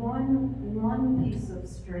one piece of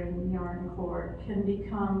string, yarn, cord can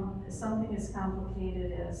become something as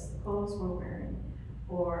complicated as the clothes we're wearing,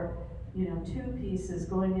 or two pieces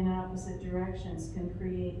going in opposite directions can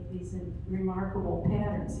create these remarkable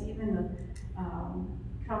patterns. Even the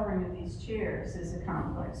covering of these chairs is a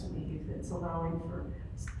complex weave that's allowing for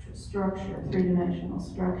structure, three-dimensional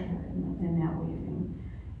structure in that weaving.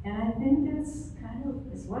 And I think that's kind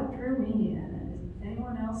of is what drew me in. Does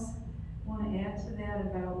anyone else want to add to that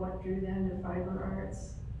about what drew them to fiber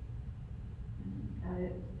arts? Got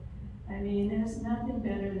it. I mean, there's nothing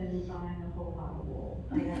better than buying a whole lot of wool.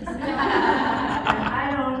 I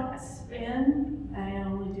don't spin. I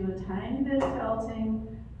only do a tiny bit of felting.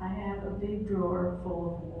 I have a big drawer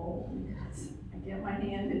full of wool because I get my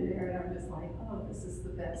hand in there and I'm just like, oh, this is the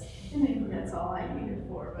best. And maybe that's all I need it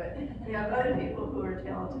for. But we have other people who are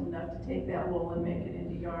talented enough to take that wool and make it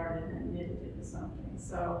into yarn and then knit it into something.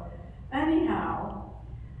 So anyhow,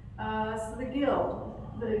 so the guild,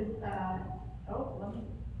 let me.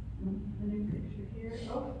 A new picture here.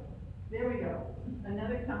 Oh, there we go.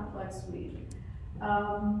 Another complex weave.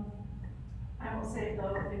 I will say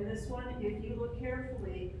though, in this one, if you look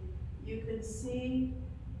carefully, you can see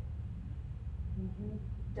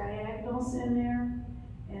diagonals in there,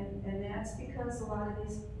 and that's because a lot of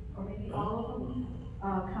these, or maybe all of them,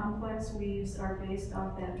 complex weaves are based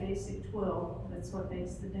off that basic twill. That's what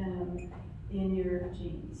makes the denim in your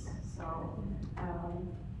jeans. So.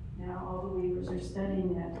 Now all the weavers are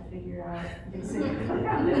studying that to figure out exactly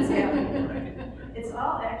how that's happening. It's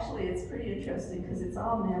all, actually, it's pretty interesting because it's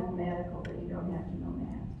all mathematical, but you don't have to know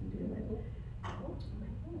math to do it.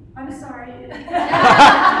 I'm sorry.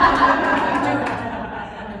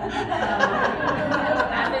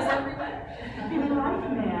 Math is everywhere. We like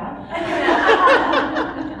math.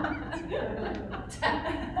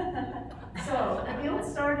 So, the guild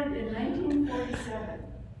started in 1947.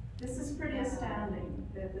 This is pretty astounding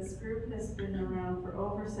that this group has been around for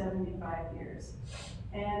over 75 years.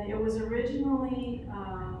 And it was originally,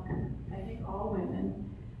 I think, all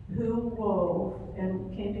women who wove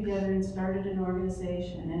and came together and started an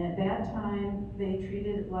organization. And at that time, they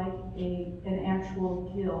treated it like an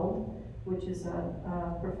actual guild, which is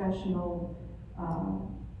a professional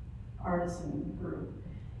artisan group.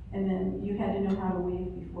 And then you had to know how to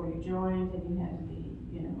weave before you joined, and you had to be,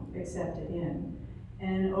 accepted in.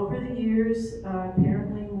 And over the years,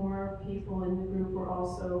 apparently more people in the group were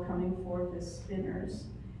also coming forth as spinners.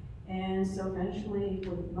 And so eventually,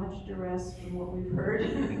 with much duress from what we've heard,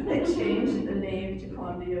 they changed the name to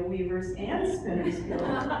Columbia Weavers and Spinners Guild.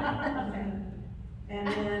 And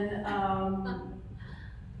then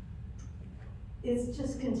it's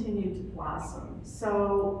just continued to blossom.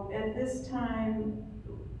 So at this time,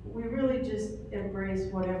 we really really just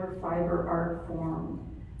embrace whatever fiber art form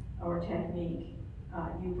or technique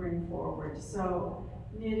you bring forward. So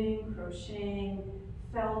knitting, crocheting,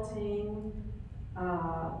 felting,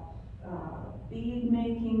 bead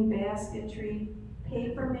making, basketry,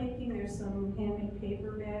 paper making, there's some handmade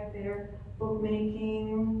paper back there, book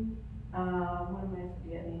making, what am I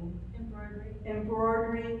forgetting?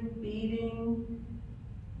 Embroidery, beading.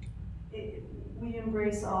 We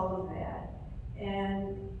embrace all of that.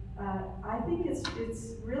 And I think it's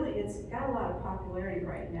got a lot of popularity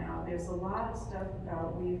right now. There's a lot of stuff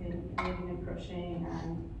about weaving, knitting and crocheting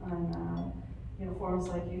on forums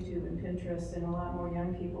like YouTube and Pinterest, and a lot more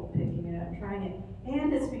young people picking it up and trying it.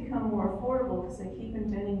 And it's become more affordable because they keep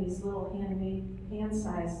inventing these little handmade,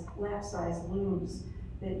 hand-sized, lap-sized looms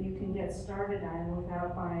that you can get started on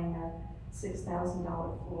without buying a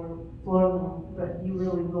 $6,000 floor loom, but you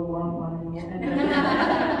really will want one and end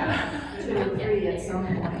up 2 or 3 at some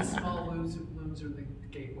point. Small looms are the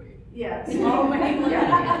gateway. Yeah, small,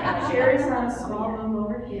 yeah. Sherry's on a small loom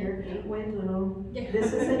over here, gateway loom.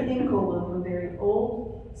 This is an inkle loom, a very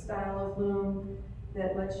old style of loom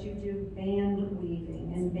that lets you do band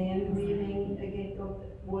weaving. And band weaving again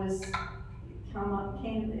was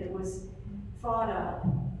thought up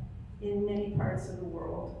in many parts of the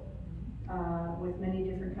world with many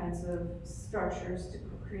different kinds of structures to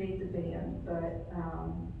create the band. But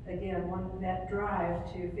again, that drive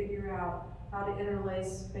to figure out how to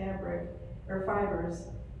interlace fabric or fibers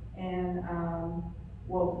and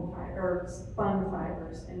woven or spun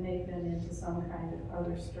fibers and make them into some kind of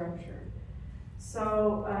other structure.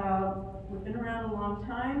 So we've been around a long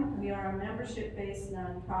time. We are a membership-based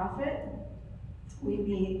nonprofit. We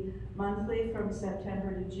meet monthly from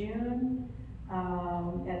September to June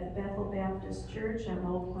at the Bethel Baptist Church on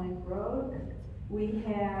Old Plank Road. We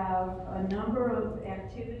have a number of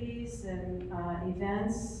activities and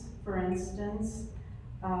events. For instance,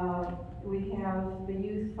 we have the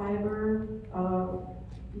Youth Fiber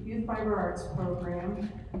Arts program,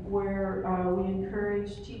 where we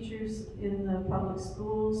encourage teachers in the public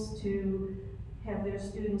schools to have their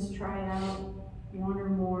students try out 1 or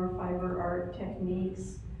more fiber art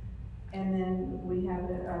techniques, and then we have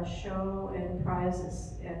a show and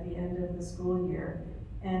prizes at the end of the school year.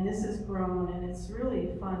 And this has grown, and it's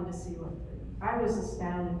really fun to see I was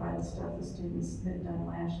astounded by the stuff the students had done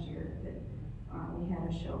last year that we had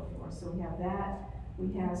a show for. So we have that.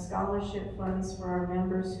 We have scholarship funds for our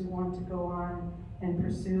members who want to go on and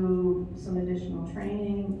pursue some additional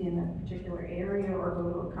training in a particular area or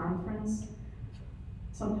go to a conference.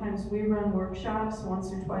 Sometimes we run workshops.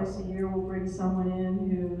 Once or twice a year we'll bring someone in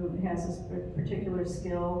who has a particular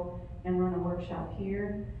skill and run a workshop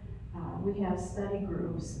here. We have study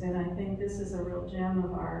groups, and I think this is a real gem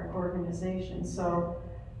of our organization. So,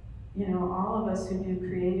 all of us who do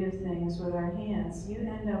creative things with our hands, you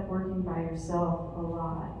end up working by yourself a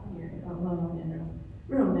lot. You're alone in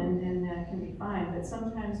a room, and that can be fine, but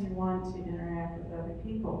sometimes you want to interact with other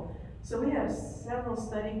people. So we have several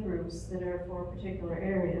study groups that are for particular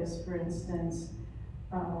areas. For instance,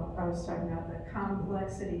 I was talking about the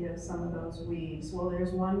complexity of some of those weaves. Well,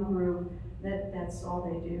 there's one group that's all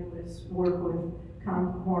they do is work with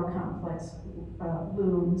more complex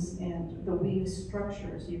looms and the weave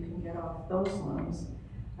structures you can get off those looms.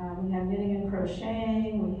 We have knitting and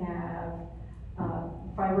crocheting. We have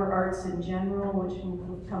fiber arts in general, which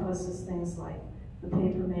encompasses things like the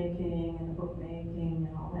paper making and the book making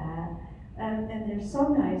and all that. And they're so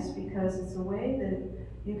nice because it's a way that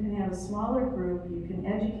you can have a smaller group, you can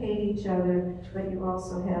educate each other, but you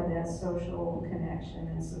also have that social connection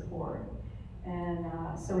and support. And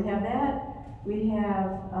so we have that. We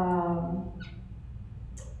have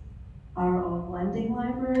our own lending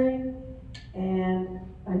library, and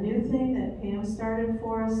a new thing that Pam started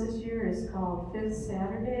for us this year is called Fifth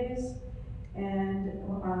Saturdays. And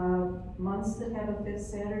months that have a Fifth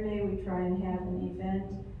Saturday, we try and have an event,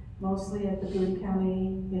 mostly at the Boone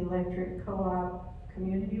County Electric Co-op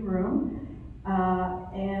Community Room.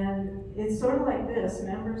 And it's sort of like this.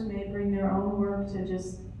 Members may bring their own work to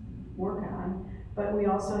just work on, but we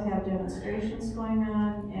also have demonstrations going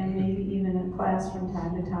on and maybe even a class from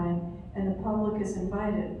time to time, and the public is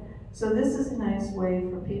invited. So this is a nice way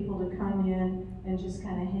for people to come in and just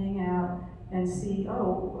kind of hang out and see,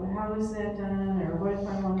 oh, how is that done, or what if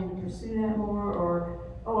I wanted to pursue that more, or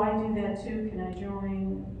oh, I do that too, can I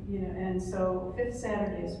join, and so Fifth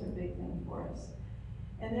Saturday is a big thing for us.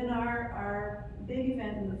 And then our big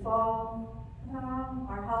event in the fall,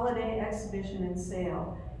 our holiday exhibition and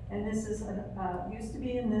sale. And this is used to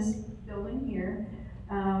be in this building here,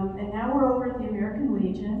 and now we're over at the American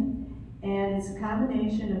Legion, and it's a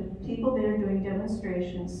combination of people there doing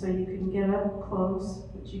demonstrations, so you can get up close,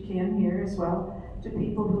 which you can here as well, to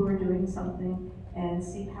people who are doing something and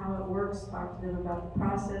see how it works, talk to them about the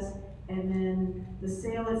process. And then the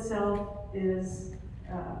sale itself is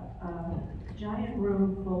a giant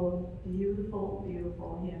room full of beautiful,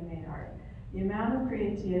 beautiful handmade art. The amount of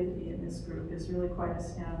creativity in this group is really quite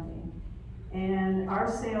astounding. And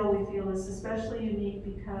our sale, we feel, is especially unique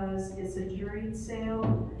because it's a juried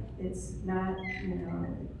sale. It's not, you know,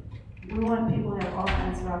 we want people to have all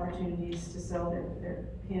kinds of opportunities to sell their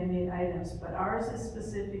handmade items, but ours is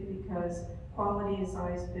specific because quality has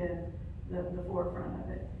always been the forefront of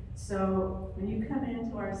it. So when you come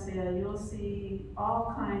into our sale, you'll see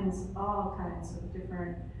all kinds of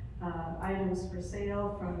different items for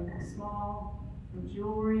sale, from small, from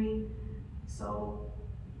jewelry, soap,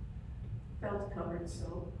 felt-covered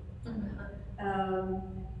soap,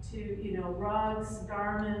 to, you know, rugs,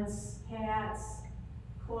 garments, hats,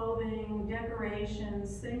 clothing,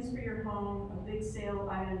 decorations, things for your home. A big sale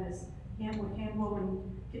item is hand-woven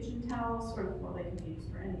kitchen towels, or, well, they can be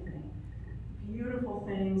used for anything. Beautiful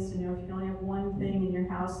things, you know, if you only have one thing in your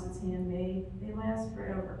house that's handmade, they last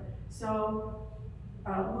forever. So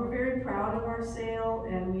we're very proud of our sale,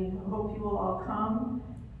 and we hope you will all come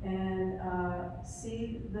and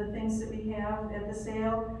see the things that we have at the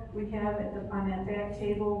sale. We have on that back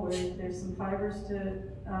table where there's some fibers to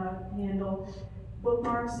handle,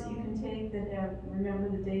 bookmarks that you can take that have remember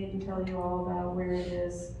the date and tell you all about where it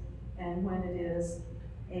is and when it is.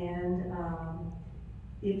 And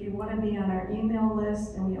if you want to be on our email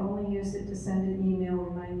list, and we only use it to send an email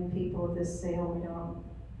reminding people of this sale,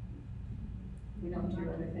 we don't do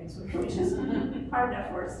other things, which is hard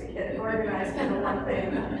enough for us to get organized into one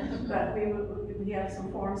thing. But we have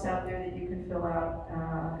some forms out there that you can fill out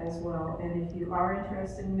as well. And if you are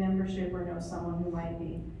interested in membership or know someone who might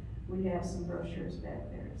be, we have some brochures back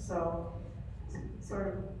there. So sort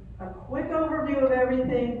of a quick overview of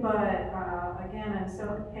everything, but again, I'm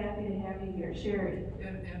so happy to have you here. Sherry.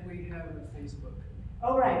 And we have a Facebook.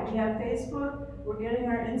 Oh, right, we have Facebook. We're getting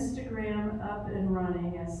our Instagram up and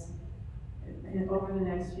running over the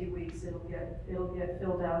next few weeks. It'll get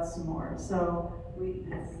filled out some more. So we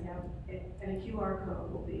have, and a QR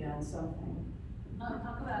code will be on something.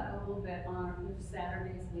 Talk about a little bit on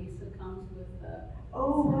Saturdays. Lisa comes with the.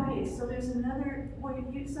 Oh, right. So there's another. Well,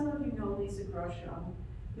 some of you know Lisa Grosham,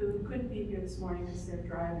 who couldn't be here this morning because they're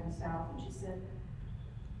driving south, and she said,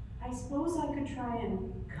 "I suppose I could try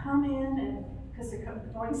and come in and because they're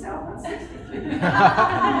going south on 63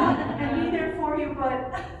 and be there for you,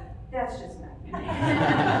 but that's just not."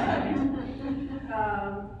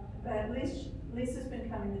 But at least Lisa's been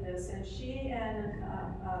coming to this, and she and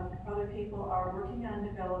other people are working on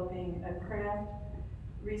developing a craft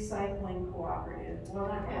recycling cooperative, well,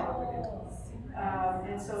 not cooperative.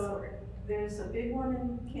 And so there's a big one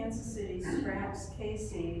in Kansas City, Scraps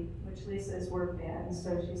KC, which Lisa has worked at, and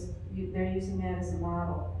so they're using that as a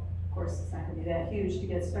model. Of course, it's not going to be that huge to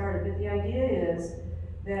get started, but the idea is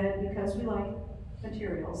that because we like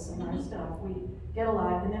materials and our stuff, we get a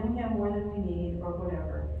lot, and then we have more than we need or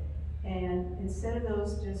whatever. And instead of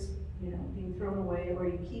those just, you know, being thrown away, or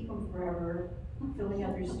you keep them forever, filling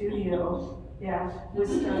up your studio, yeah, with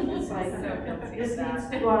stuff that's like, this needs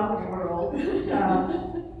to go out in the world,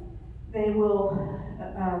 they will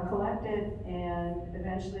collect it, and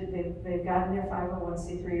eventually they've gotten their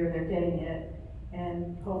 501c3, or they're getting it,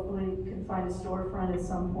 and hopefully can find a storefront at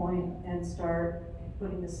some point and start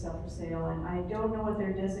putting this stuff for sale. And I don't know what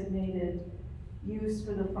their designated use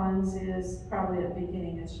for the funds is. Probably at the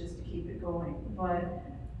beginning it's just to keep it going, but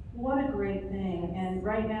what a great thing. And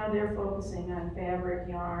right now they're focusing on fabric,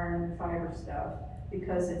 yarn, fiber stuff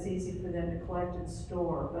because it's easy for them to collect and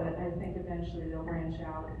store, but I think eventually they'll branch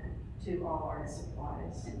out to all art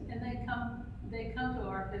supplies. And they come to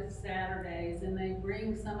our Fifth Saturdays, and they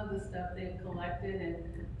bring some of the stuff they've collected,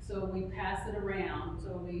 and so we pass it around.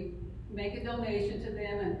 So we make a donation to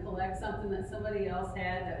them and collect something that somebody else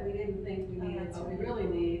had that we didn't think we needed, but we really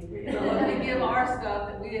need. So we give our stuff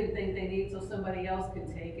that we didn't think they need, so somebody else can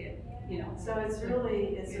take it, you know. So it's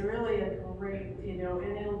really a great, you know,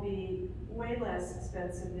 and it'll be way less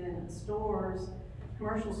expensive than stores,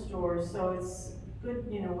 commercial stores. So it's a good,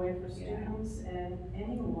 you know, way for students and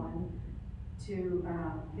anyone to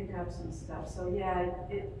pick up some stuff. So yeah,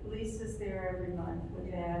 Lisa's there every month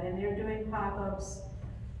with that, and they're doing pop-ups.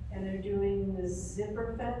 And they're doing the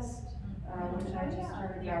Zipper Fest, which I just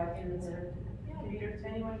heard about. Does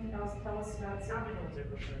anyone else tell us about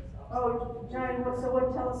Zipper Fest? Oh, Johnny,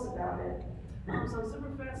 so tell us about it? So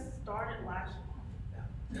Zipper Fest started last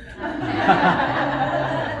year.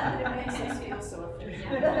 It makes us feel so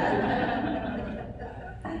official.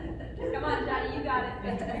 on, Johnny, you got it.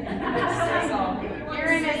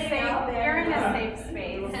 You're in a safe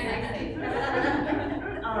space.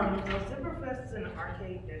 So Zipperfest is in the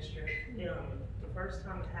arcade district. The first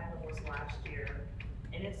time it happened was last year,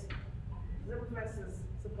 and Zipperfest is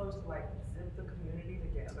supposed to like zip the community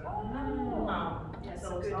together. That's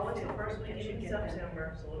So a it's good always the fit. first We weekend should in get that.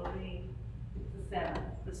 September, so it'll be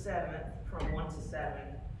the 7th from 1 to 7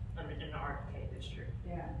 in the arcade district.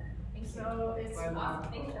 Yeah. So it's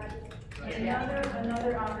Awesome, thanks, Johnny.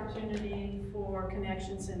 another opportunity for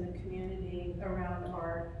connections in the community around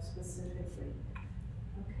art specifically.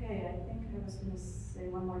 Okay, I think I was gonna say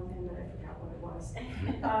one more thing, but I forgot what it was.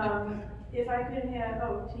 If I could have,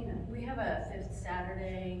 Tina. We have a 5th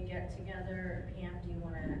Saturday get together. Pam, do you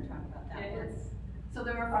want to talk about that one? So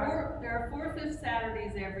there are four 5th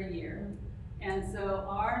Saturdays every year. And so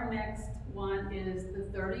our next one is the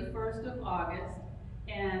 31st of August.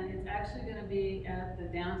 And it's actually gonna be at the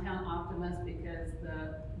Downtown Optimist because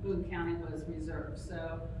the Boone County was reserved.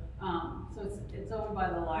 So, it's over by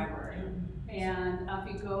the library. And if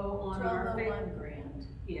you go on our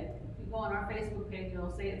Facebook page,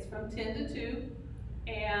 you'll see it's from 10 to 2.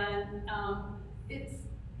 And, it's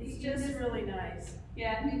just really nice.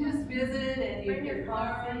 Yeah, you just visit and you Bring your can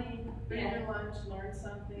coffee, learn. bring your lunch, learn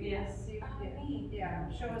something. Yeah. Yeah,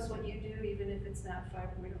 show us what you do, even if it's not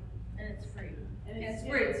we don't. And it's free. And It's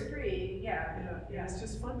free. It's free, yeah. Yeah, it's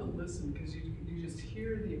just fun to listen because you just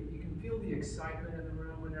hear you can feel the excitement in the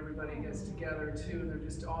room when everybody gets together too, and they're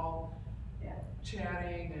just all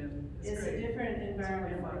chatting, and it's It's great. a different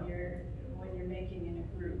environment really fun. when you're making in a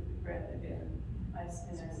group rather than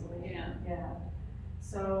isolation. Yeah.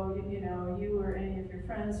 So, you or any of your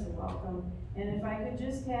friends are welcome. And if I could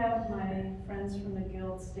just have my friends from the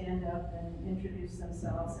Guild stand up and introduce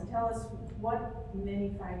themselves and tell us what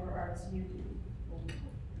mini fiber arts you do.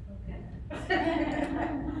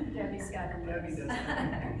 Debbie Scott. Debbie does.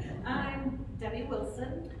 I'm Debbie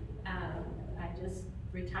Wilson. I just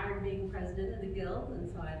retired being president of the Guild, and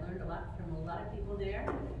so I learned a lot from a lot of people there.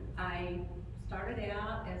 I started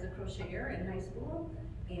out as a crocheter in high school,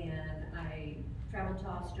 and I traveled to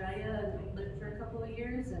Australia and lived for a couple of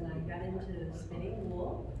years, and I got into spinning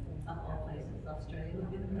wool. Of all places, Australia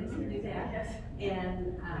would be the place to do that.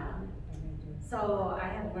 And so I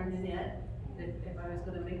had learned to knit. If I was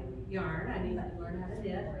going to make yarn, I needed to learn how to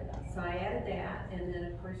knit. So I added that, and then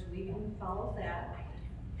of course weaving follows that.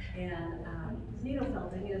 And needle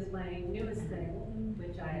felting is my newest thing,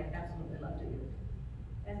 which I absolutely love to do.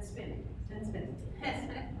 And spinning. And spinning.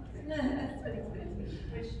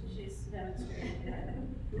 Which she's demonstrated.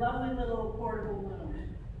 Lovely little portable loom,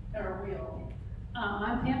 or wheel.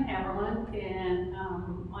 I'm Pam Haverman, and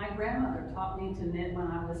my grandmother taught me to knit when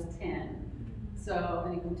I was 10. So,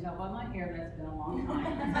 and you can tell by my hair that's been a long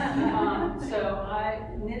time.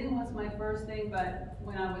 Knitting was my first thing, but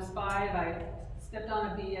when I was 5, I stepped on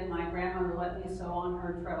a bee and my grandmother let me sew on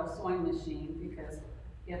her treadle sewing machine because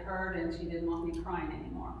it hurt and she didn't want me crying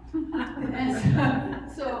anymore. And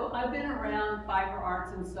so I've been around fiber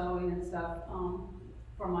arts and sewing and stuff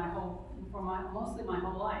mostly my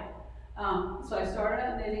whole life. So I started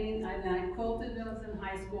out knitting, and then I quilted when I was in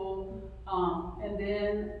high school, and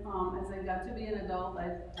then as I got to be an adult,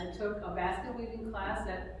 I took a basket weaving class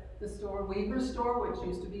at the store, Weaver's Store, which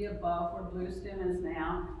used to be above where Blue Stem is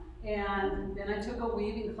now, and then I took a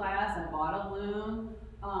weaving class, I bought a loom,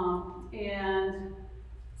 and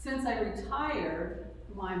since I retired,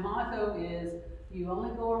 my motto is, you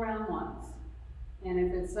only go around once, and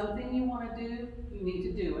if it's something you want to do, you need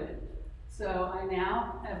to do it. So I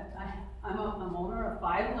now I'm owner of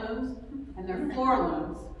 5 looms, and they're 4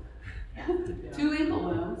 looms, 2 ankle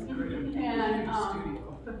looms, and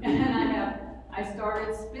I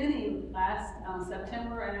started spinning last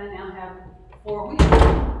September, and I now have 4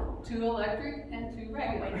 wheels, 2 electric and 2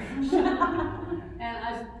 regular.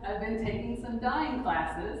 And I've been taking some dyeing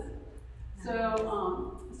classes, I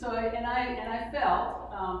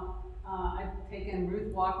felt. I've taken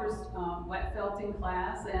Ruth Walker's wet felting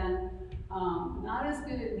class, and not as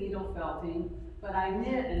good at needle felting, but I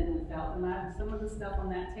knit and then felt, and some of the stuff on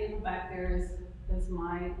that table back there is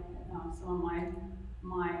my some of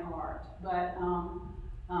my art. But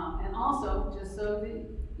and also just so that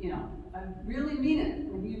I really mean it.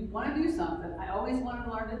 When you want to do something, I always wanted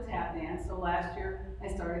to learn to tap dance. So last year I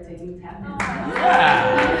started taking tap dance.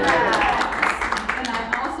 And I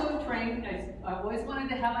also trained. I always wanted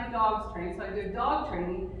to have my dogs trained, so I did dog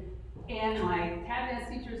training. And my tap dance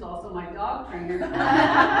teacher is also my dog trainer. So in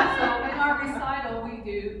our recital, we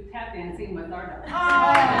do tap dancing with our dogs.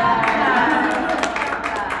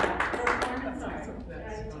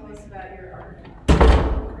 Tell us about your art.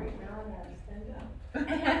 Great, now I gotta stand up.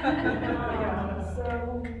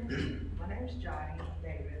 So, My name's Johnny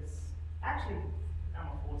Davis. Actually, I'm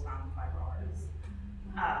a full-time fiber artist.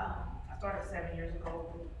 I started 7 years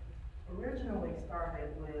ago. Originally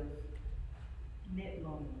started with knit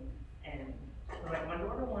looming, and so like my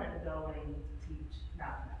daughter wanted to go and teach,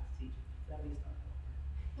 not to teach, let me start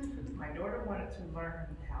over. My daughter wanted to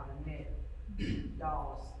learn how to knit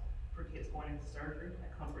dolls for kids going into surgery,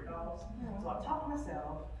 like comfort dolls. So I taught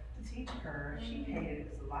myself to teach her. She hated it,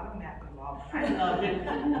 it's a lot of math involved. I loved it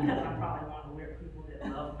because I'm probably one of the weird people that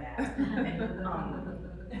love math.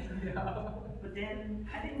 But then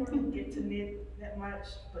I didn't really get to knit that much,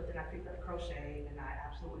 but then I picked up crochet and I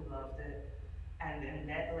absolutely loved it. And then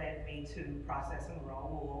that led me to processing raw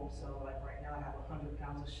wool. So like right now I have 100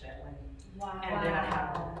 pounds of shetland. Wow. And then I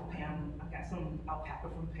have Pam, I got some alpaca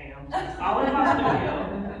from Pam. It's all in my studio.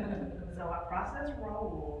 So I process raw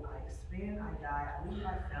wool, I spin, I dye, I weave, I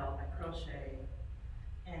felt, I crochet.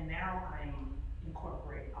 And now I'm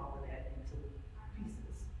incorporating all of that into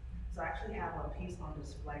pieces. So I actually have a piece on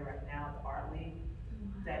display right now at the Art League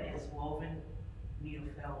that is woven, needle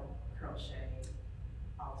felt, crochet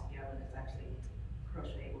all together. And it's actually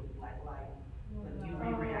crocheted with black light, with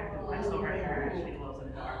UV reactive light, so her hair actually glows in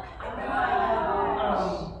the dark.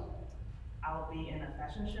 I'll be in a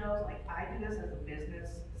fashion show. Like I do this as a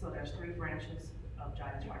business, so there's 3 branches of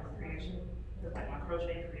Giant's Fiber Creation. There's like my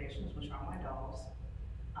crochet creations, which are my dolls.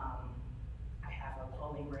 I have a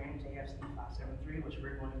clothing brand, JFC 573, which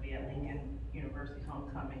we're going to be at Lincoln University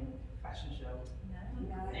Homecoming Fashion Show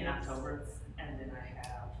in October. And then I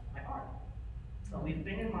have my art. So we've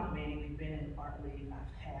been in Montmany, we've been in Art League.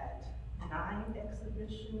 I've had 9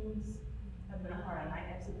 exhibitions. I've been a part of 9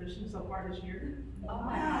 exhibitions so far this year. Oh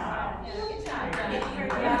my God. Good job.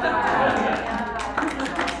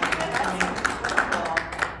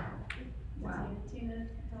 wow. Tina,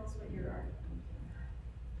 tell us what your art.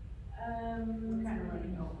 We're kind of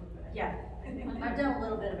running over, but. Yeah, I think I've done a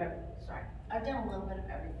little bit of I've done a little bit of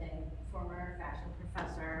everything. Former fashion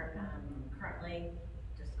professor, currently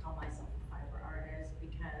just call myself a fiber artist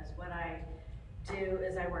because what I do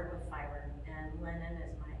is I work with fiber, and linen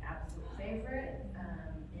is my absolute favorite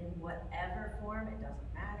in whatever form, it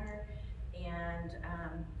doesn't matter. And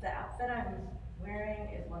the outfit I'm wearing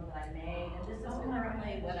is one that I made, and this is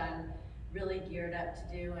currently what I'm really geared up to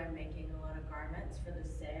do. I'm making a lot of garments for the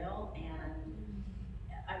sale, and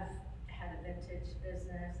I've had a vintage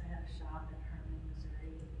business. I had a shop in Herman,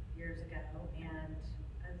 Missouri years ago, and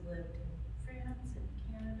I've lived in France and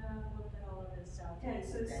Canada, lived in all over the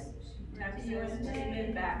Southeast. Texas, just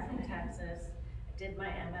moved back from Texas. I did my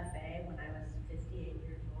MFA when I was 58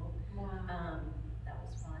 years old. Wow. That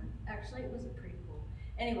was fun. Actually, it was pretty cool.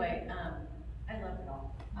 Anyway, I love it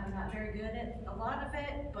all. I'm not very good at a lot of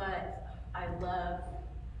it, but I love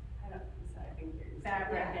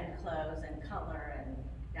fabric and clothes and color and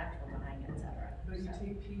natural dyeing, etc. But you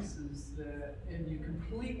take pieces that, and you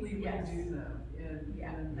completely Yes. redo them, and,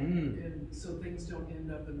 Yeah. and so things don't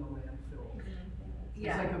end up in the landfill.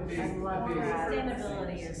 Yeah, It's like a big, I love a big that.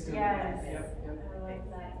 Sustainability is Sustainability. yes. Yep. I like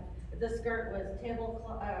that. The skirt was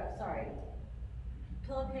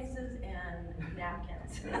pillowcases and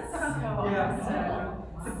napkins. So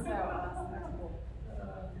awesome. So awesome.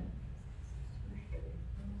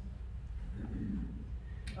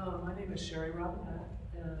 My name is Sherry Robinette,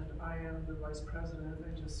 and I am the vice president.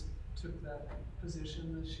 I just took that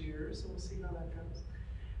position this year, so we'll see how that goes.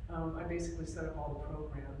 I basically set up all the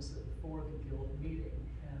programs for the guild meeting,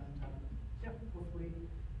 and yeah, hopefully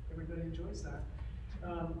everybody enjoys that.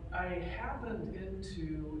 I happened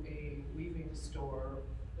into a weaving store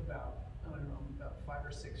about 5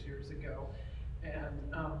 or 6 years ago,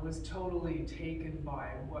 and was totally taken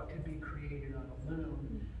by what could be created on a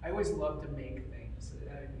loom. I always loved to make things,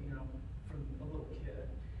 from a little kid.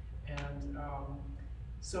 And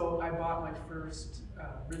so I bought my first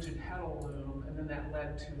rigid heddle loom, and then that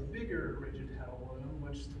led to a bigger rigid heddle loom,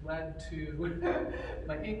 which led to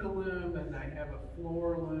my ankle loom, and I have a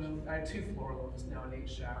floor loom. I have 2 floor looms now, an 8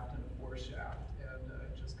 shaft and a 4 shaft, and I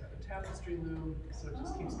just got a tapestry loom, so it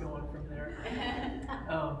just keeps going from there.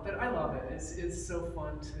 But I love it. It's so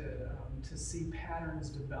fun to see patterns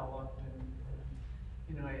develop,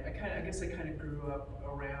 and I guess I kind of grew up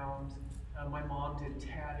around. My mom did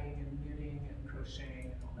tatting and knitting and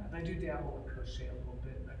crocheting and all that. And I do dabble in crochet a little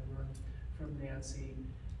bit, and I learned from Nancy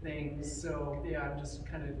things. So yeah, I'm just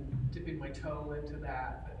kind of dipping my toe into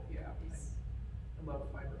that. But yeah, I love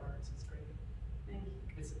fiber arts. It's great. Thank you.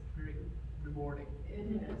 It's very rewarding.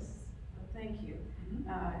 It is. Well, thank you.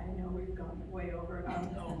 I know we've gone way over.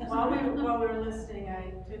 Oh. While we were listening,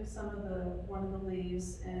 I took one of the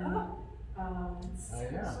leaves and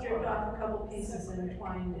yeah. stripped off a couple pieces and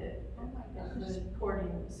twined it. The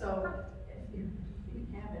cording, so if you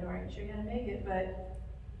can have it, or I'm sure you're gonna make it, but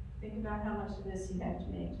think about how much of this you have to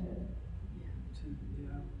make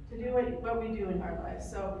to do what we do in our lives.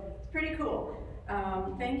 So it's pretty cool.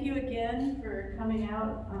 Thank you again for coming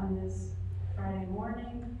out on this Friday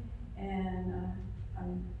morning, and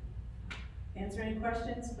answer any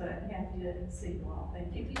questions, but happy to see you all.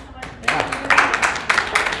 Thank you. Thank you so much.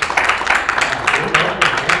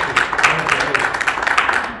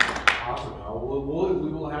 Awesome.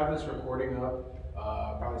 We will have this recording up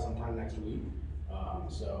probably sometime next week.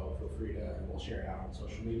 So feel free to, we'll share it out on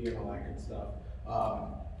social media and all that good stuff.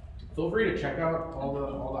 Feel free to check out all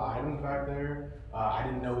the items back there. I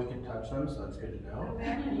didn't know we could touch them, so that's good to know. Go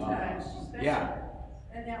back and touch. Yeah.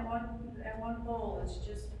 And that one bowl is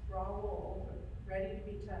just raw wool, ready to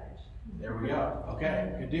be touched. There we go.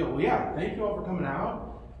 Okay, good deal. Well, yeah, thank you all for coming out.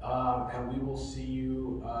 And we will see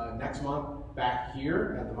you next month back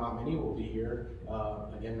here at the Mont Mini. We'll be here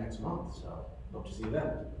again next month. So hope to see you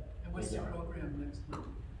then. And what's the program next month?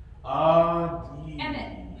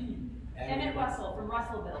 Emmett Russell from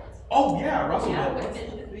Russell Built. Oh yeah, Russell Yeah, Built.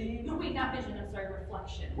 with vision. No, wait, not vision, I'm sorry,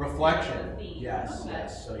 reflection. Reflection. Theme. Yes,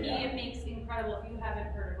 yes. So yeah. He makes incredible, if you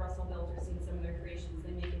haven't heard of Russell Built or seen some of their creations,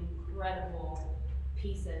 they make incredible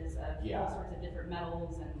pieces of all sorts of different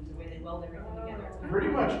metals and the way they weld everything together. It's Pretty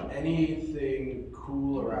much anything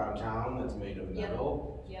cool around town that's made of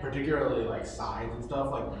metal, particularly like signs and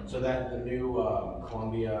stuff. Like so that the new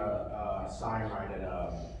Columbia sign right at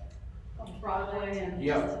Broadway and.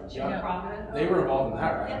 Providence. They were involved in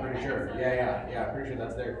that, right? I'm pretty sure. Yeah. Pretty sure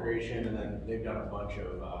that's their creation, and then they've done a bunch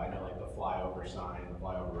of. I know like the flyover sign, the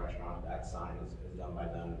flyover restaurant. That sign is done by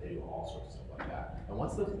them. They do all sorts of stuff like that. And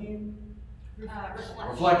what's the theme?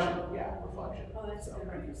 Reflection. Yeah, reflection. Oh, that's a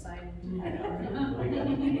good sign. I know.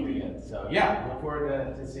 Really good. So yeah, look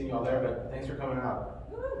forward to seeing you all there. But thanks for coming out.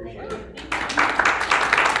 Appreciate it.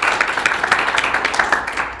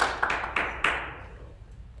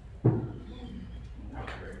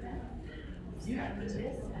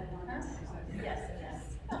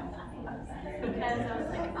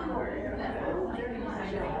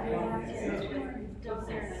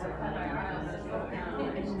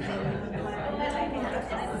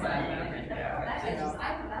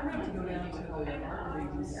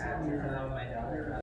 I'm going to go down to the art ladies.